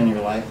use them in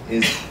your life,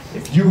 is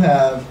if you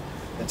have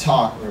a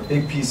talk or a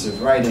big piece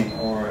of writing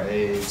or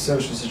a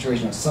social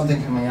situation or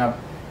something coming up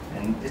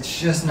and it's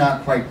just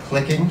not quite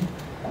clicking,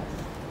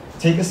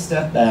 take a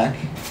step back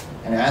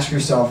and ask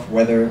yourself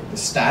whether the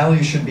style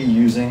you should be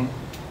using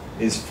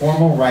is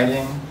formal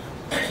writing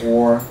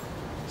or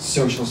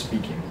social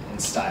speaking in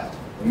style.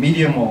 The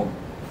medium will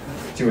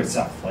do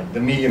itself. Like, the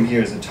medium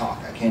here is a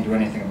talk. I can't do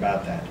anything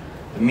about that.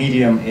 The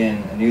medium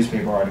in a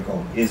newspaper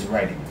article is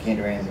writing. I can't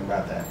do anything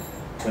about that.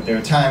 But there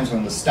are times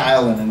when the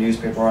style in a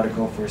newspaper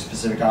article for a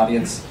specific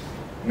audience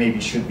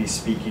maybe should be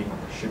speaking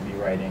or should be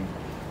writing.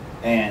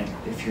 And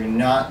if you're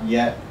not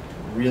yet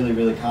really,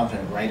 really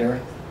confident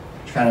writer,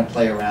 trying to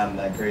play around in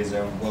that gray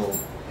zone will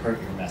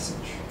hurt your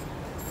message.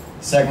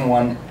 The second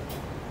one,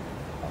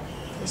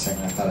 for a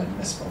second I thought I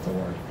misspelled the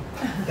word.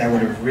 That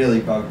would have really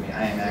bugged me.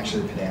 I am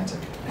actually pedantic.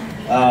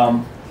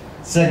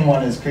 Second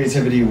one is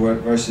creativity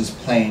versus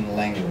plain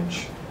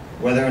language.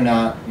 Whether or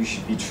not you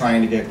should be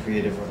trying to get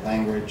creative with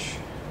language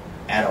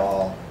at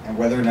all, and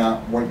whether or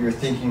not what you're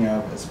thinking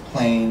of as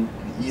plain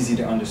and easy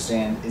to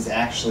understand is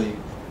actually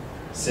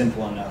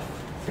simple enough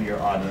for your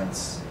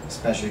audience,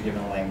 especially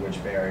given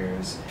language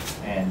barriers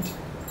and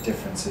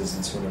differences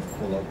in sort of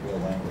colloquial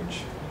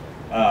language.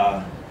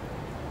 I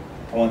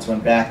once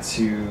went back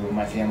to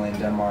my family in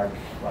Denmark.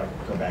 Well, I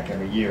go back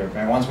every year, but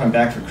I once went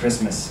back for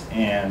Christmas,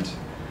 and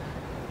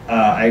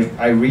I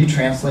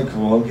retranslate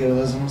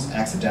colloquialisms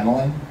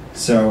accidentally.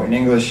 So in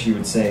English you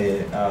would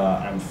say,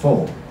 I'm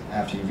full,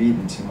 after you've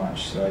eaten too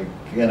much. So I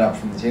get up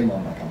from the table,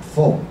 I'm like, I'm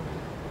full.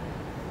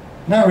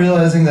 Not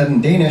realizing that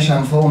in Danish,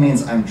 I'm full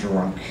means I'm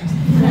drunk.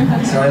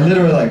 So I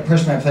literally like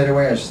pushed my plate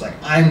away, I was just like,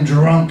 I'm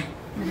drunk.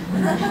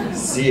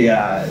 See you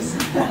guys.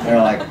 They're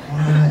like,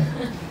 what?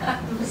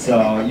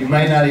 So you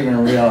might not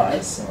even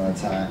realize some of the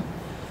time.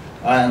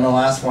 And the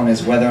last one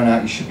is whether or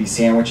not you should be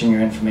sandwiching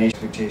your information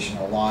expectation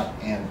a lot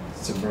and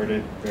subvert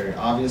it very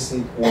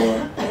obviously,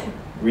 or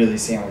really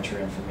sandwich your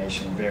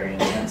information very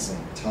intensely.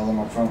 Tell them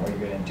up front what you're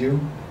going to do,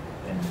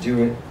 then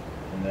do it,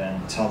 and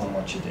then tell them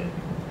what you did.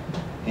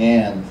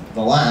 And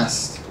the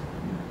last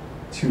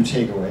two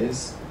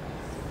takeaways,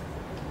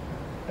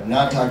 I've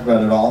not talked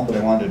about it all, but I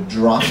wanted to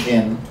drop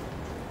in.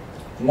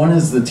 One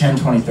is the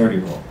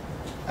 10-20-30 rule.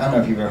 I don't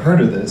know if you've ever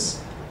heard of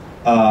this.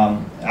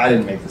 I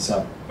didn't make this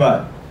up,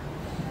 but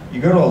you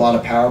go to a lot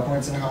of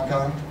PowerPoints in Hong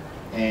Kong,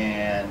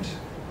 and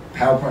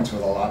PowerPoints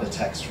with a lot of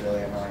text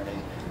really annoy me.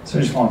 So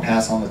I just want to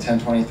pass on the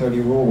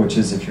 10-20-30 rule, which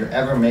is if you're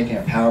ever making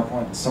a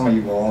PowerPoint, and some of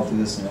you will all do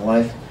this in your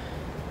life,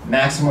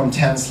 maximum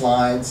 10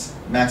 slides,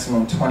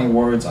 maximum 20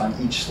 words on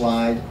each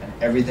slide, and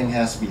everything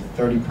has to be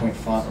 30-point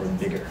font or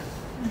bigger.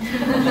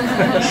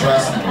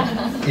 Trust me.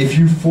 If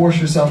you force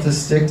yourself to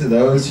stick to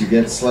those, you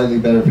get slightly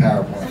better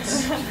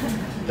PowerPoints.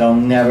 They'll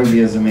never be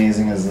as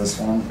amazing as this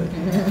one. But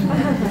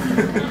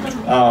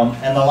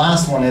and the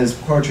last one is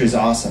poetry is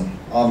awesome.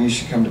 All of you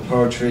should come to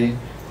poetry.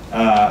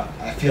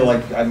 I feel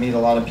like I meet a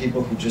lot of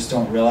people who just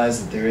don't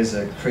realize that there is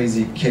a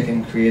crazy,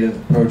 kicking,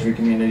 creative poetry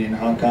community in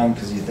Hong Kong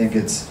because you think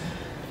it's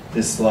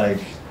this like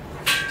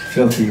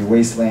filthy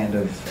wasteland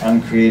of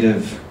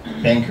uncreative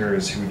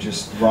bankers who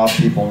just rob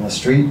people in the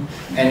street.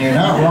 And you're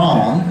not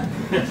wrong,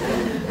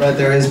 but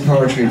there is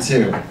poetry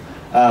too.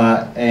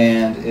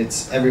 And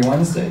it's every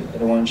Wednesday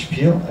at Orange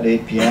Peel at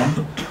 8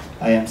 p.m.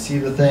 I MC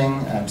the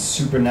thing. I'm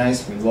super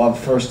nice. We love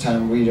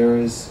first-time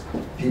readers.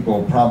 People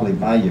will probably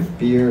buy you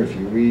beer if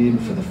you read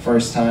for the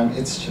first time.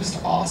 It's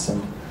just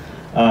awesome.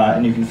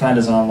 And you can find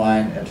us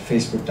online at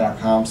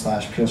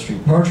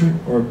facebook.com/peelstreetpoetry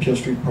or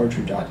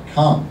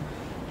peelstreetpoetry.com.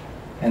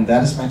 And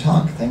that is my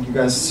talk. Thank you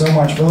guys so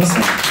much for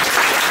listening.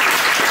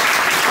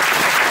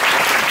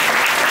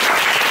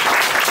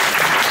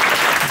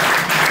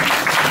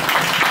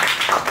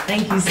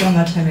 Thank you so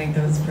much, Henrik.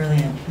 That was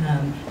brilliant.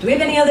 Do we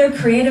have any other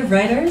creative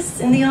writers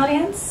in the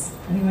audience?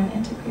 Anyone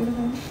into creative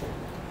writing?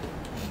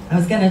 I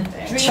was gonna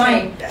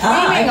try.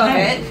 Dreaming of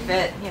it,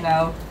 but you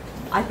know,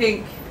 I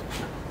think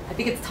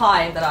it's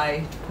time that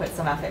I put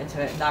some effort into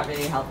it, and that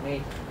really helped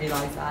me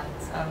realize that.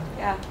 So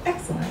yeah.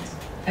 Excellent.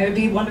 It would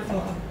be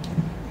wonderful.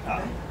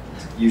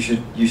 You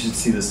should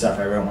see the stuff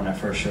I wrote when I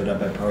first showed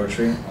up at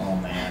poetry. Oh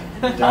man,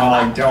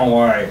 don't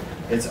worry.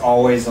 It's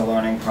always a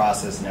learning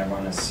process, and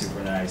everyone is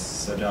super nice.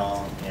 So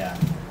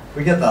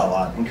we get that a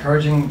lot.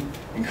 Encouraging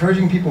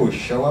people who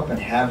show up and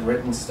have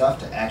written stuff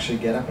to actually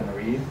get up and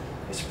read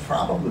is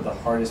probably the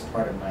hardest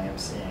part of my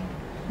emceeing.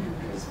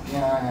 Because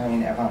I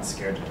mean, everyone's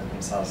scared to put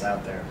themselves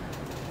out there.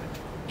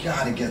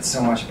 God, it gets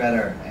so much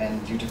better,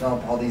 and you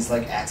develop all these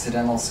like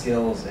accidental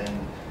skills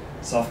and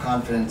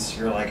self-confidence.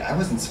 You're like, I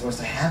wasn't supposed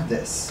to have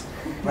this,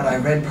 but I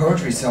read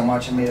poetry so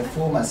much and made a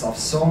fool of myself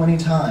so many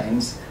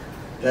times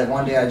that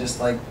one day I just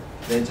like,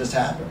 it just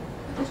happened.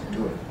 Just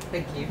do it.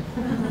 Thank you.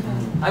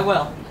 I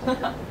will.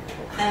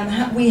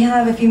 We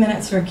have a few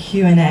minutes for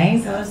Q&A,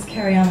 so let's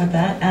carry on with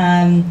that.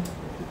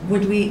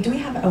 We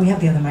have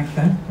the other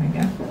microphone. There we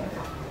go.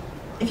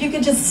 If you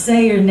could just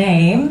say your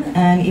name,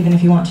 and even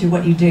if you want to,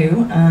 what you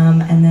do,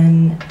 and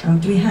then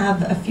do we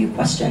have a few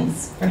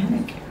questions for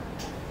Henrik?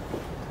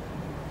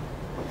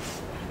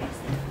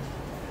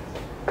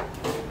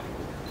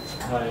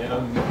 Hi,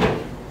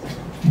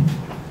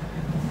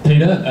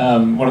 Peter,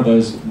 one of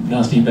those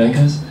nasty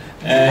bankers,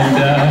 and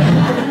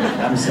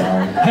I'm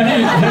sorry.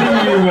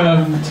 How do you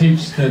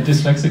teach the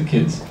dyslexic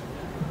kids?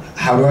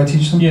 How do I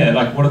teach them? Yeah,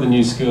 like what are the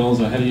new skills,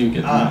 or how do you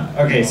get them?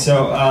 Okay,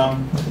 so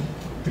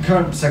the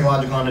current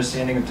psychological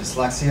understanding of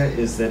dyslexia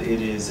is that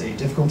it is a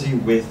difficulty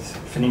with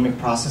phonemic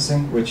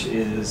processing, which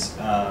is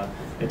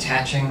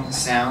attaching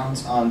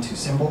sounds onto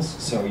symbols.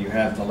 So you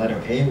have the letter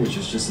A, which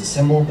is just a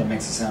symbol that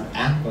makes the sound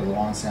A, or the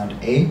long sound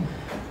A.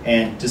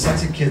 And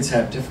dyslexic kids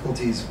have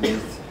difficulties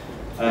with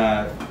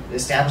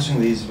establishing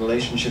these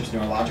relationships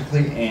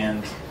neurologically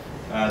and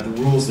the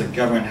rules that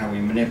govern how we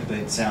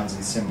manipulate sounds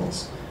and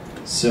symbols.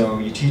 So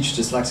you teach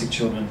dyslexic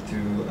children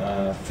through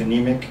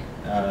phonemic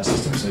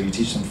systems, so you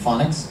teach them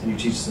phonics, and you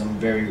teach them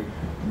very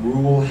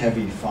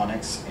rule-heavy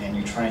phonics, and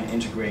you try and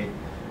integrate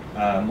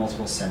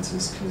multiple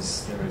senses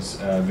because there is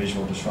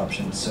visual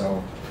disruption.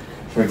 So,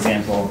 for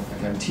example,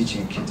 if I'm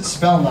teaching a kid to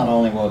spell, not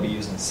only will I be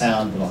using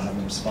sound, but I'll have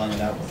them spelling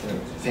it out with their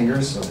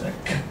fingers, so like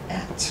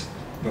at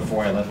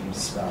before I let them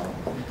spell,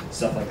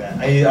 stuff like that.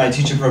 I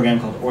teach a program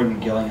called Orton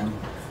Gillingham,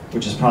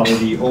 which is probably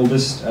the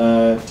oldest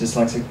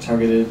dyslexic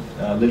targeted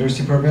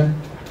literacy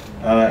program,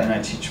 and I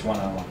teach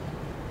one-on-one.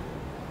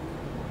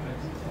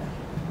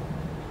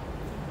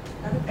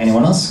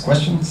 Anyone else?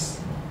 Questions?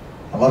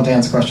 I love to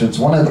answer questions.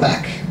 One at the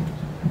back.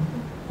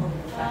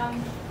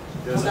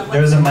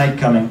 There's a mic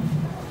coming.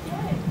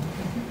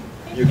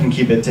 You can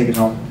keep it, take it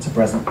home. It's a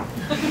present.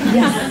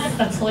 Yes,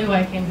 that's totally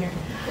why I came here.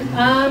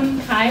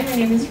 Hi, my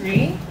name is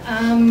Ree.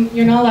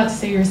 You're not allowed to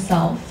say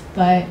yourself,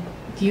 but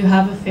do you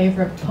have a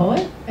favorite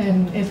poet?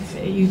 And if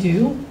you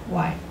do,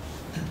 why?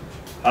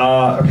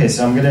 Okay,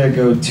 so I'm gonna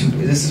go to,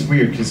 this is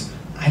weird because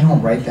I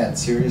don't write that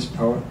serious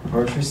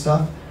poetry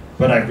stuff,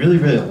 but I really,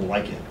 really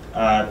like it.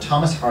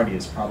 Thomas Hardy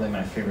is probably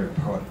my favorite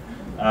poet.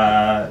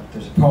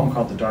 There's a poem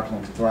called The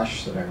Darkling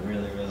Thrush that I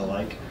really, really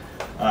like.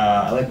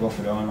 I like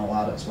Wilfred Owen a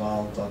lot as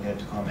well, Dog Had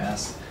to Call him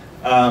S.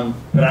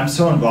 But I'm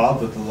so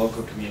involved with the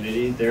local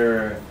community.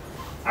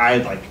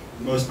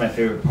 Most of my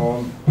favorite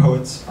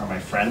poets are my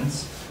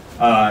friends.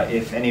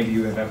 If any of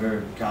you have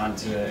ever gone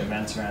to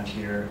events around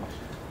here,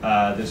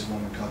 there's a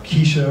woman called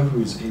Keisha,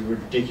 who's a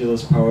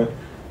ridiculous poet.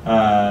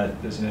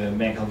 There's a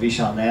man called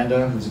Vishal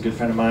Nanda, who's a good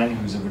friend of mine,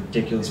 who's a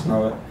ridiculous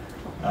poet.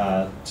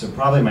 So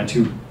probably my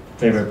two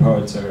favorite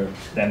poets are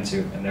them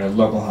two, and they're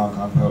local Hong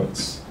Kong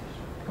poets.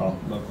 Well,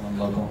 local and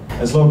local.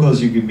 As local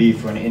as you can be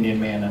for an Indian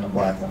man and a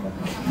black woman.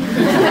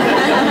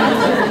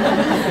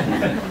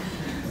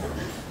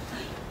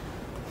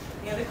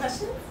 Any other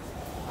questions?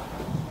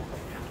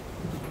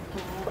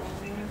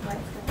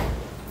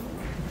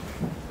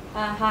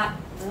 Hi.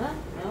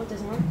 No, it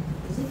doesn't work.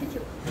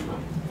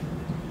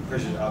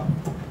 Push it up.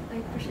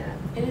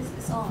 It is.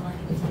 It's all online.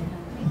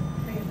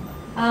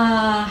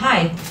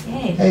 Hi.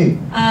 Hey. Hey.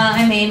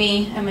 I'm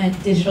Amy. I'm a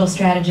digital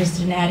strategist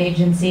at an ad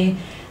agency.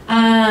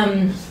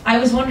 I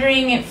was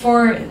wondering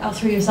I'll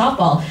throw you a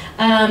softball.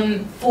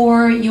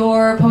 For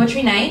your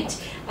poetry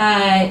night,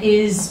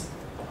 is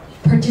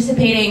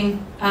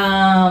participating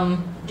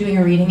doing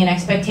a reading an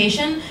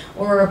expectation,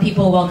 or are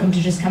people welcome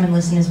to just come and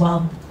listen as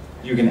well?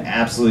 You can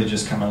absolutely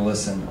just come and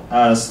listen.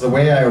 So the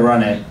way I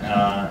run it,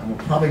 and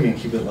we're probably going to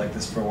keep it like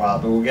this for a while,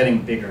 but we're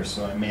getting bigger,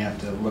 so I may have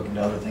to look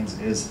into other things,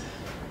 is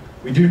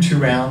we do 2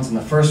 rounds. In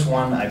the first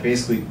one, I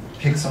basically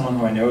pick someone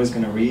who I know is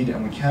going to read,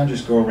 and we kind of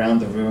just go around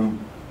the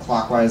room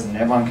clockwise, and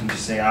everyone can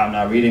just say, oh, I'm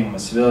not reading, I'm a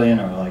civilian,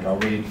 or like, I'll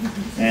read.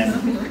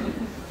 And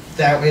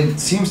that it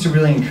seems to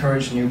really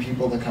encourage new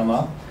people to come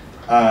up.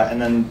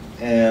 And then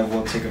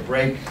we'll take a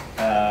break,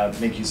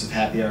 make use of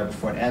happy hour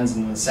before it ends,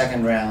 and in the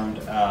second round,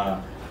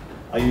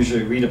 I'll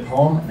usually read a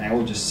poem, and I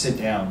will just sit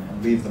down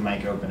and leave the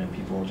mic open, and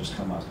people will just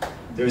come up.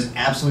 There's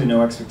absolutely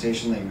no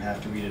expectation that you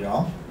have to read it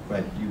all,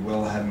 but you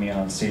will have me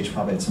on stage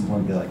probably at some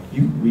point and be like,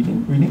 you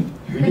reading?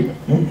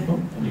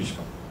 And you just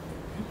go.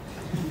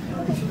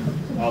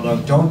 Although,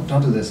 don't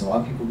do this. A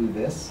lot of people do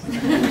this.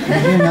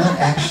 You're not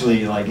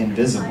actually, like,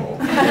 invisible.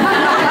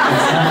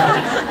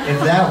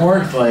 If that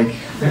worked, like,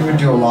 we would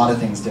do a lot of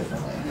things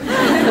differently.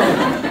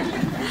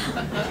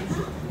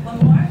 One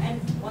more and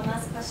one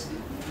last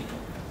question.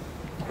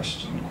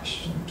 Question.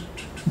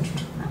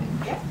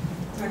 Yeah.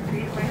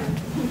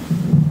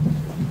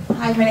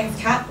 Hi, my name's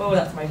Kat. Oh,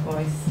 that's my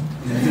voice.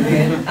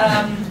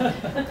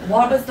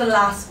 What was the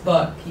last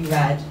book you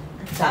read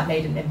that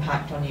made an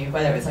impact on you,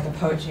 whether it was like a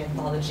poetry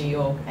anthology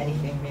or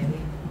anything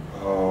really?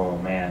 Oh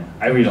man,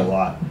 I read a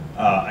lot.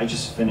 I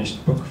just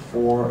finished book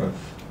 4 of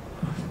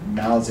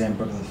Malazan,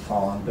 Book of the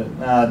Fallen, but it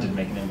didn't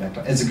make an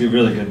impact. It's a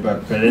really good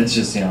book, but it's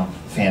just,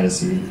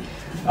 fantasy.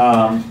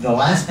 The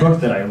last book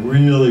that I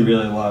really,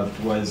 really loved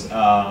was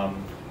The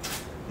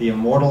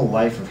Immortal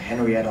Life of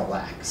Henrietta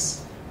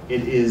Lacks.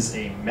 It is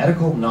a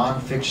medical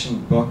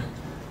nonfiction book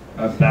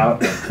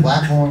about a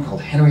black woman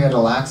called Henrietta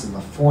Lacks in the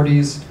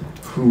 40s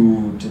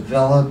who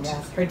developed...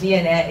 Yes, her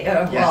DNA,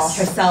 well,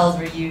 her cells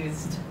were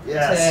used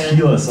to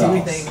heal do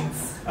cells.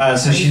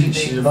 things. So she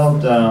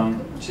developed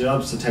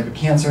a type of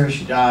cancer,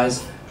 she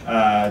dies,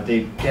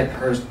 they get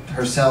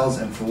her cells,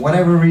 and for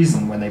whatever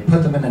reason, when they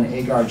put them in an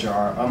agar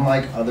jar,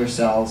 unlike other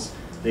cells,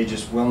 they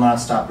just will not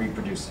stop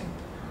reproducing.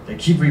 They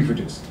keep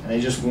reproducing, and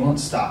they just won't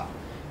stop.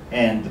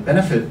 And the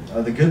benefit,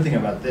 or the good thing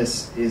about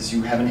this, is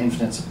you have an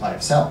infinite supply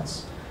of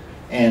cells.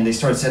 And they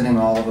start sending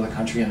them all over the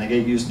country, and they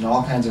get used in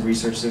all kinds of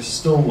research. They're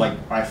still,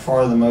 like, by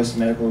far the most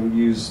medical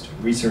used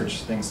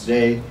research things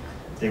today.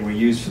 They were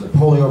used for the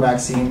polio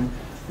vaccine.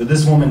 But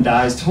this woman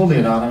dies totally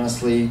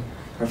anonymously.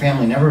 Her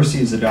family never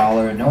receives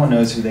 $1. No one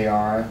knows who they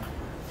are.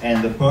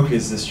 And the book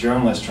is this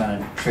journalist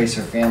trying to trace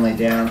her family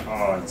down.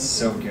 Oh, it's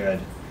so good.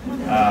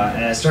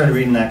 And I started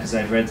reading that because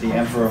I'd read The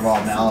Emperor of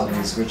All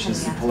Maladies, which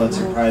is the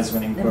Pulitzer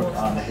Prize-winning book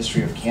on the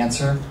history of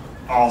cancer.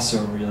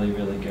 Also really,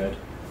 really good.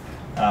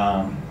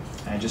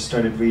 I just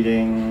started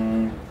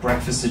reading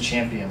Breakfast of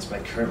Champions by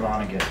Kurt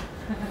Vonnegut.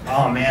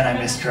 Oh man, I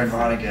miss Kurt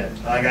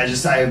Vonnegut. Like I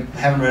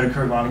haven't read a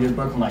Kurt Vonnegut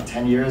book in like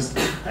 10 years.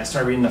 I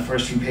started reading the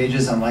first few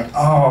pages, I'm like,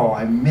 oh,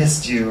 I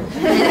missed you.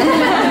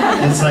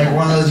 It's like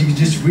one of those, you can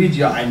just read,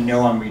 I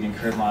know I'm reading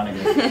Kurt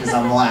Vonnegut because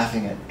I'm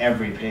laughing at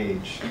every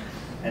page.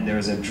 And there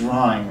was a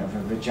drawing of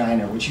a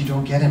vagina, which you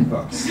don't get in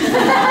books.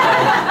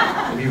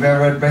 If you've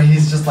ever read, but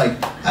he's just like,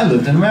 I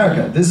lived in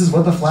America. This is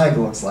what the flag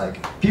looks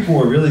like. People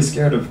were really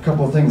scared of a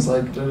couple of things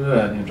like,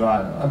 and you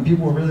draw it.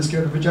 People were really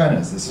scared of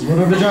vaginas. This is what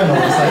a vagina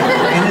looks like.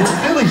 And it's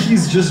clearly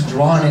he's just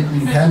drawn it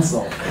in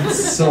pencil.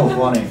 It's so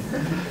funny.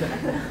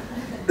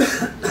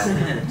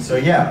 So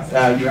yeah,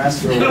 you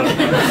asked for a book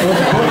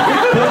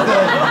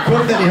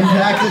that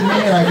impacted me,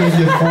 and I gave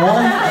you 4.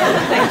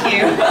 Thank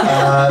you.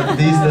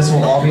 This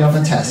will all be on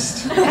the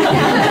test.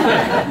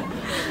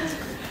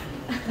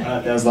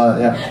 That was a lot.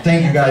 Yeah.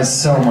 Thank you guys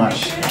so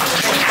much.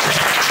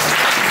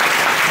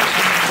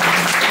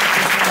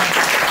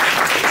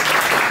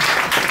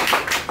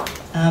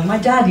 My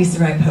dad used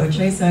to write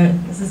poetry, so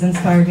this has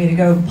inspired me to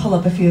go pull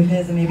up a few of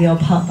his, and maybe I'll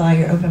pop by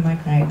your open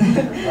mic night.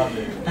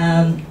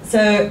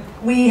 So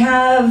we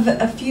have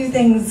a few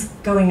things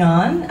going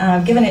on.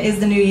 Given it is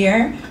the new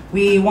year,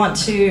 we want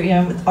to,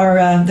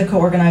 the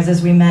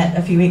co-organizers we met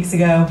a few weeks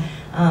ago,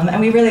 and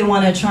we really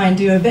want to try and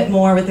do a bit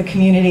more with the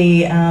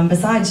community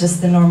besides just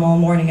the normal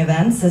morning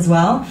events as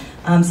well.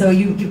 So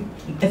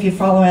if you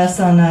follow us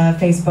on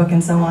Facebook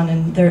and so on,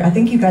 and I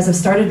think you guys have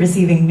started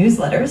receiving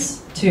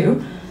newsletters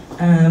too.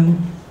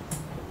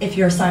 If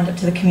you're signed up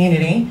to the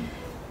community,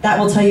 that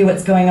will tell you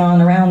what's going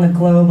on around the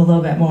globe a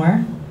little bit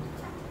more.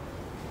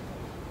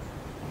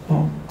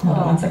 Oh, hold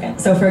on one second.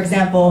 So for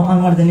example,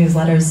 on one of the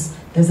newsletters,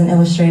 there's an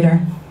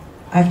illustrator.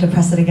 I have to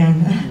press it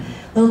again.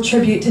 A little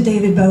tribute to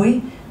David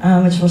Bowie,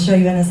 which we'll show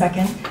you in a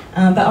second.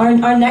 But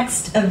our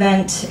next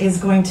event is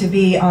going to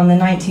be on the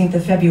 19th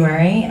of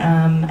February,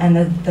 and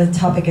the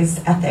topic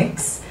is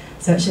ethics.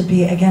 So it should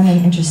be, again,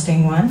 an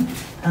interesting one.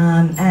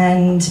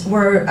 And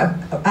we're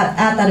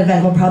at that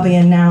event, we'll probably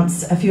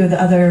announce a few of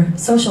the other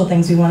social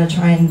things we want to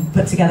try and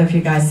put together for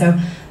you guys. So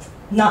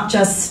not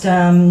just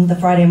the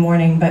Friday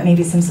morning, but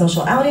maybe some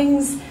social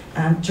outings,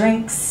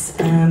 drinks,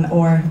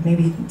 or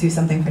maybe do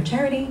something for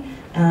charity,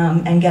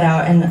 and get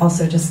out and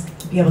also just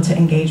be able to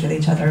engage with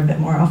each other a bit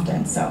more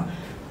often. So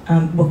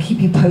we'll keep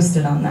you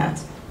posted on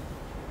that.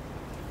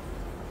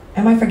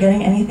 Am I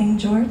forgetting anything,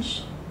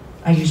 George?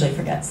 I usually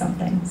forget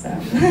something, so.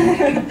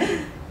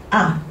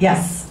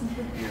 Yes.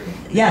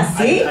 Yes,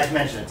 see? I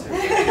mentioned it too.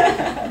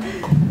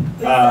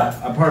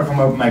 Apart from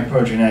open mic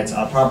poetry nights,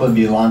 I'll probably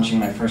be launching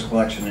my first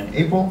collection in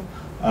April.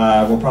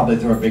 We'll probably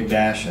throw a big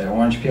bash at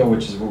Orange Peel,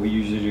 which is what we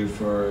usually do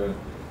for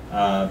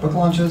book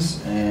launches,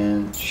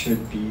 and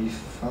should be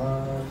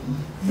fun.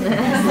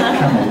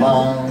 Come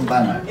along,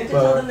 buy my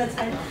book.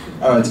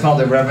 Oh, it's called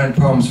Irreverent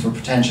Poems for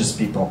Pretentious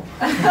People.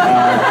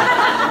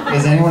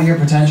 Is anyone here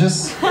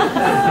pretentious?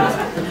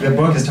 The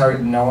book is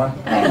targeted no one?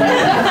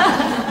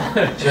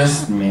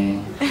 Just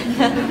me.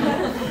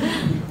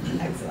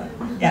 Excellent.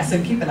 Yeah,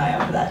 so keep an eye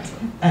out for that.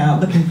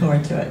 Looking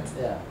forward to it.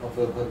 Yeah,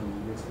 hopefully we'll put in the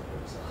newsletter.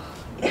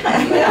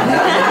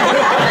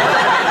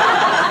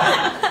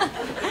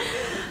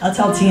 I'll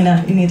tell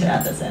Tina, you need to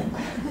add this in.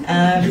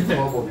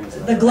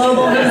 The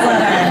global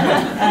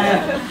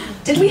newsletter.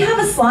 Did we have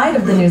a slide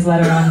of the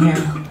newsletter on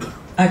here?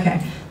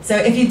 Okay. So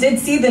if you did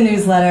see the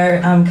newsletter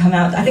come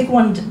out, I think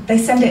they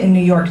send it in New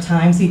York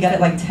time, so you get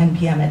it like 10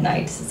 p.m. at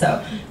night. So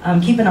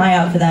keep an eye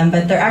out for them.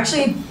 But they're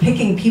actually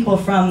picking people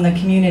from the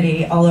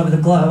community all over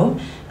the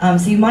globe.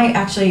 So you might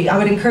actually, I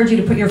would encourage you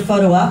to put your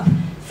photo up,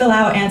 fill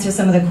out, answer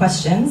some of the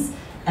questions,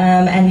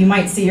 and you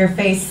might see your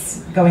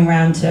face going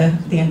around to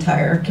the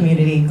entire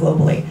community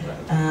globally.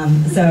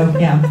 So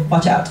yeah,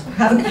 watch out.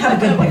 Have a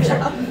good picture.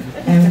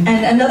 And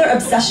another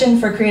obsession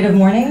for Creative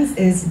Mornings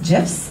is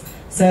GIFs.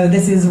 So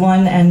this is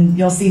one, and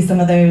you'll see some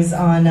of those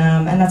on,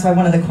 and that's why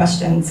one of the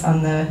questions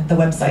on the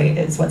website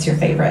is, what's your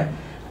favorite?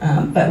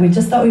 But we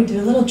just thought we'd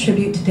do a little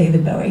tribute to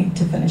David Bowie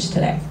to finish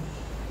today.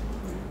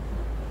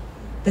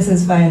 This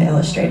is by an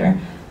illustrator,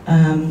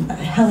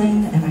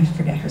 Helen, and I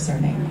forget her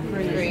surname.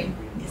 Green.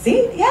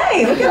 See?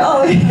 Yay! Look at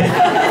all of you.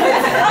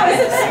 Helen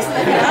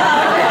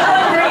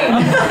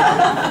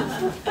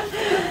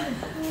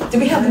Green. Do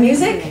we have the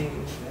music?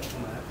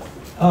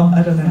 Oh,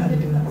 I don't know how to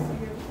do that.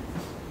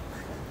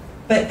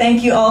 But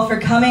thank you all for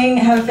coming.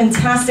 Have a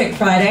fantastic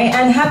Friday,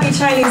 and happy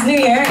Chinese New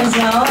Year as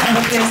well. I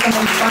hope you have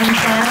something fun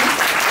planned.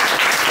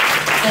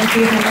 Thank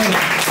you, Henrik.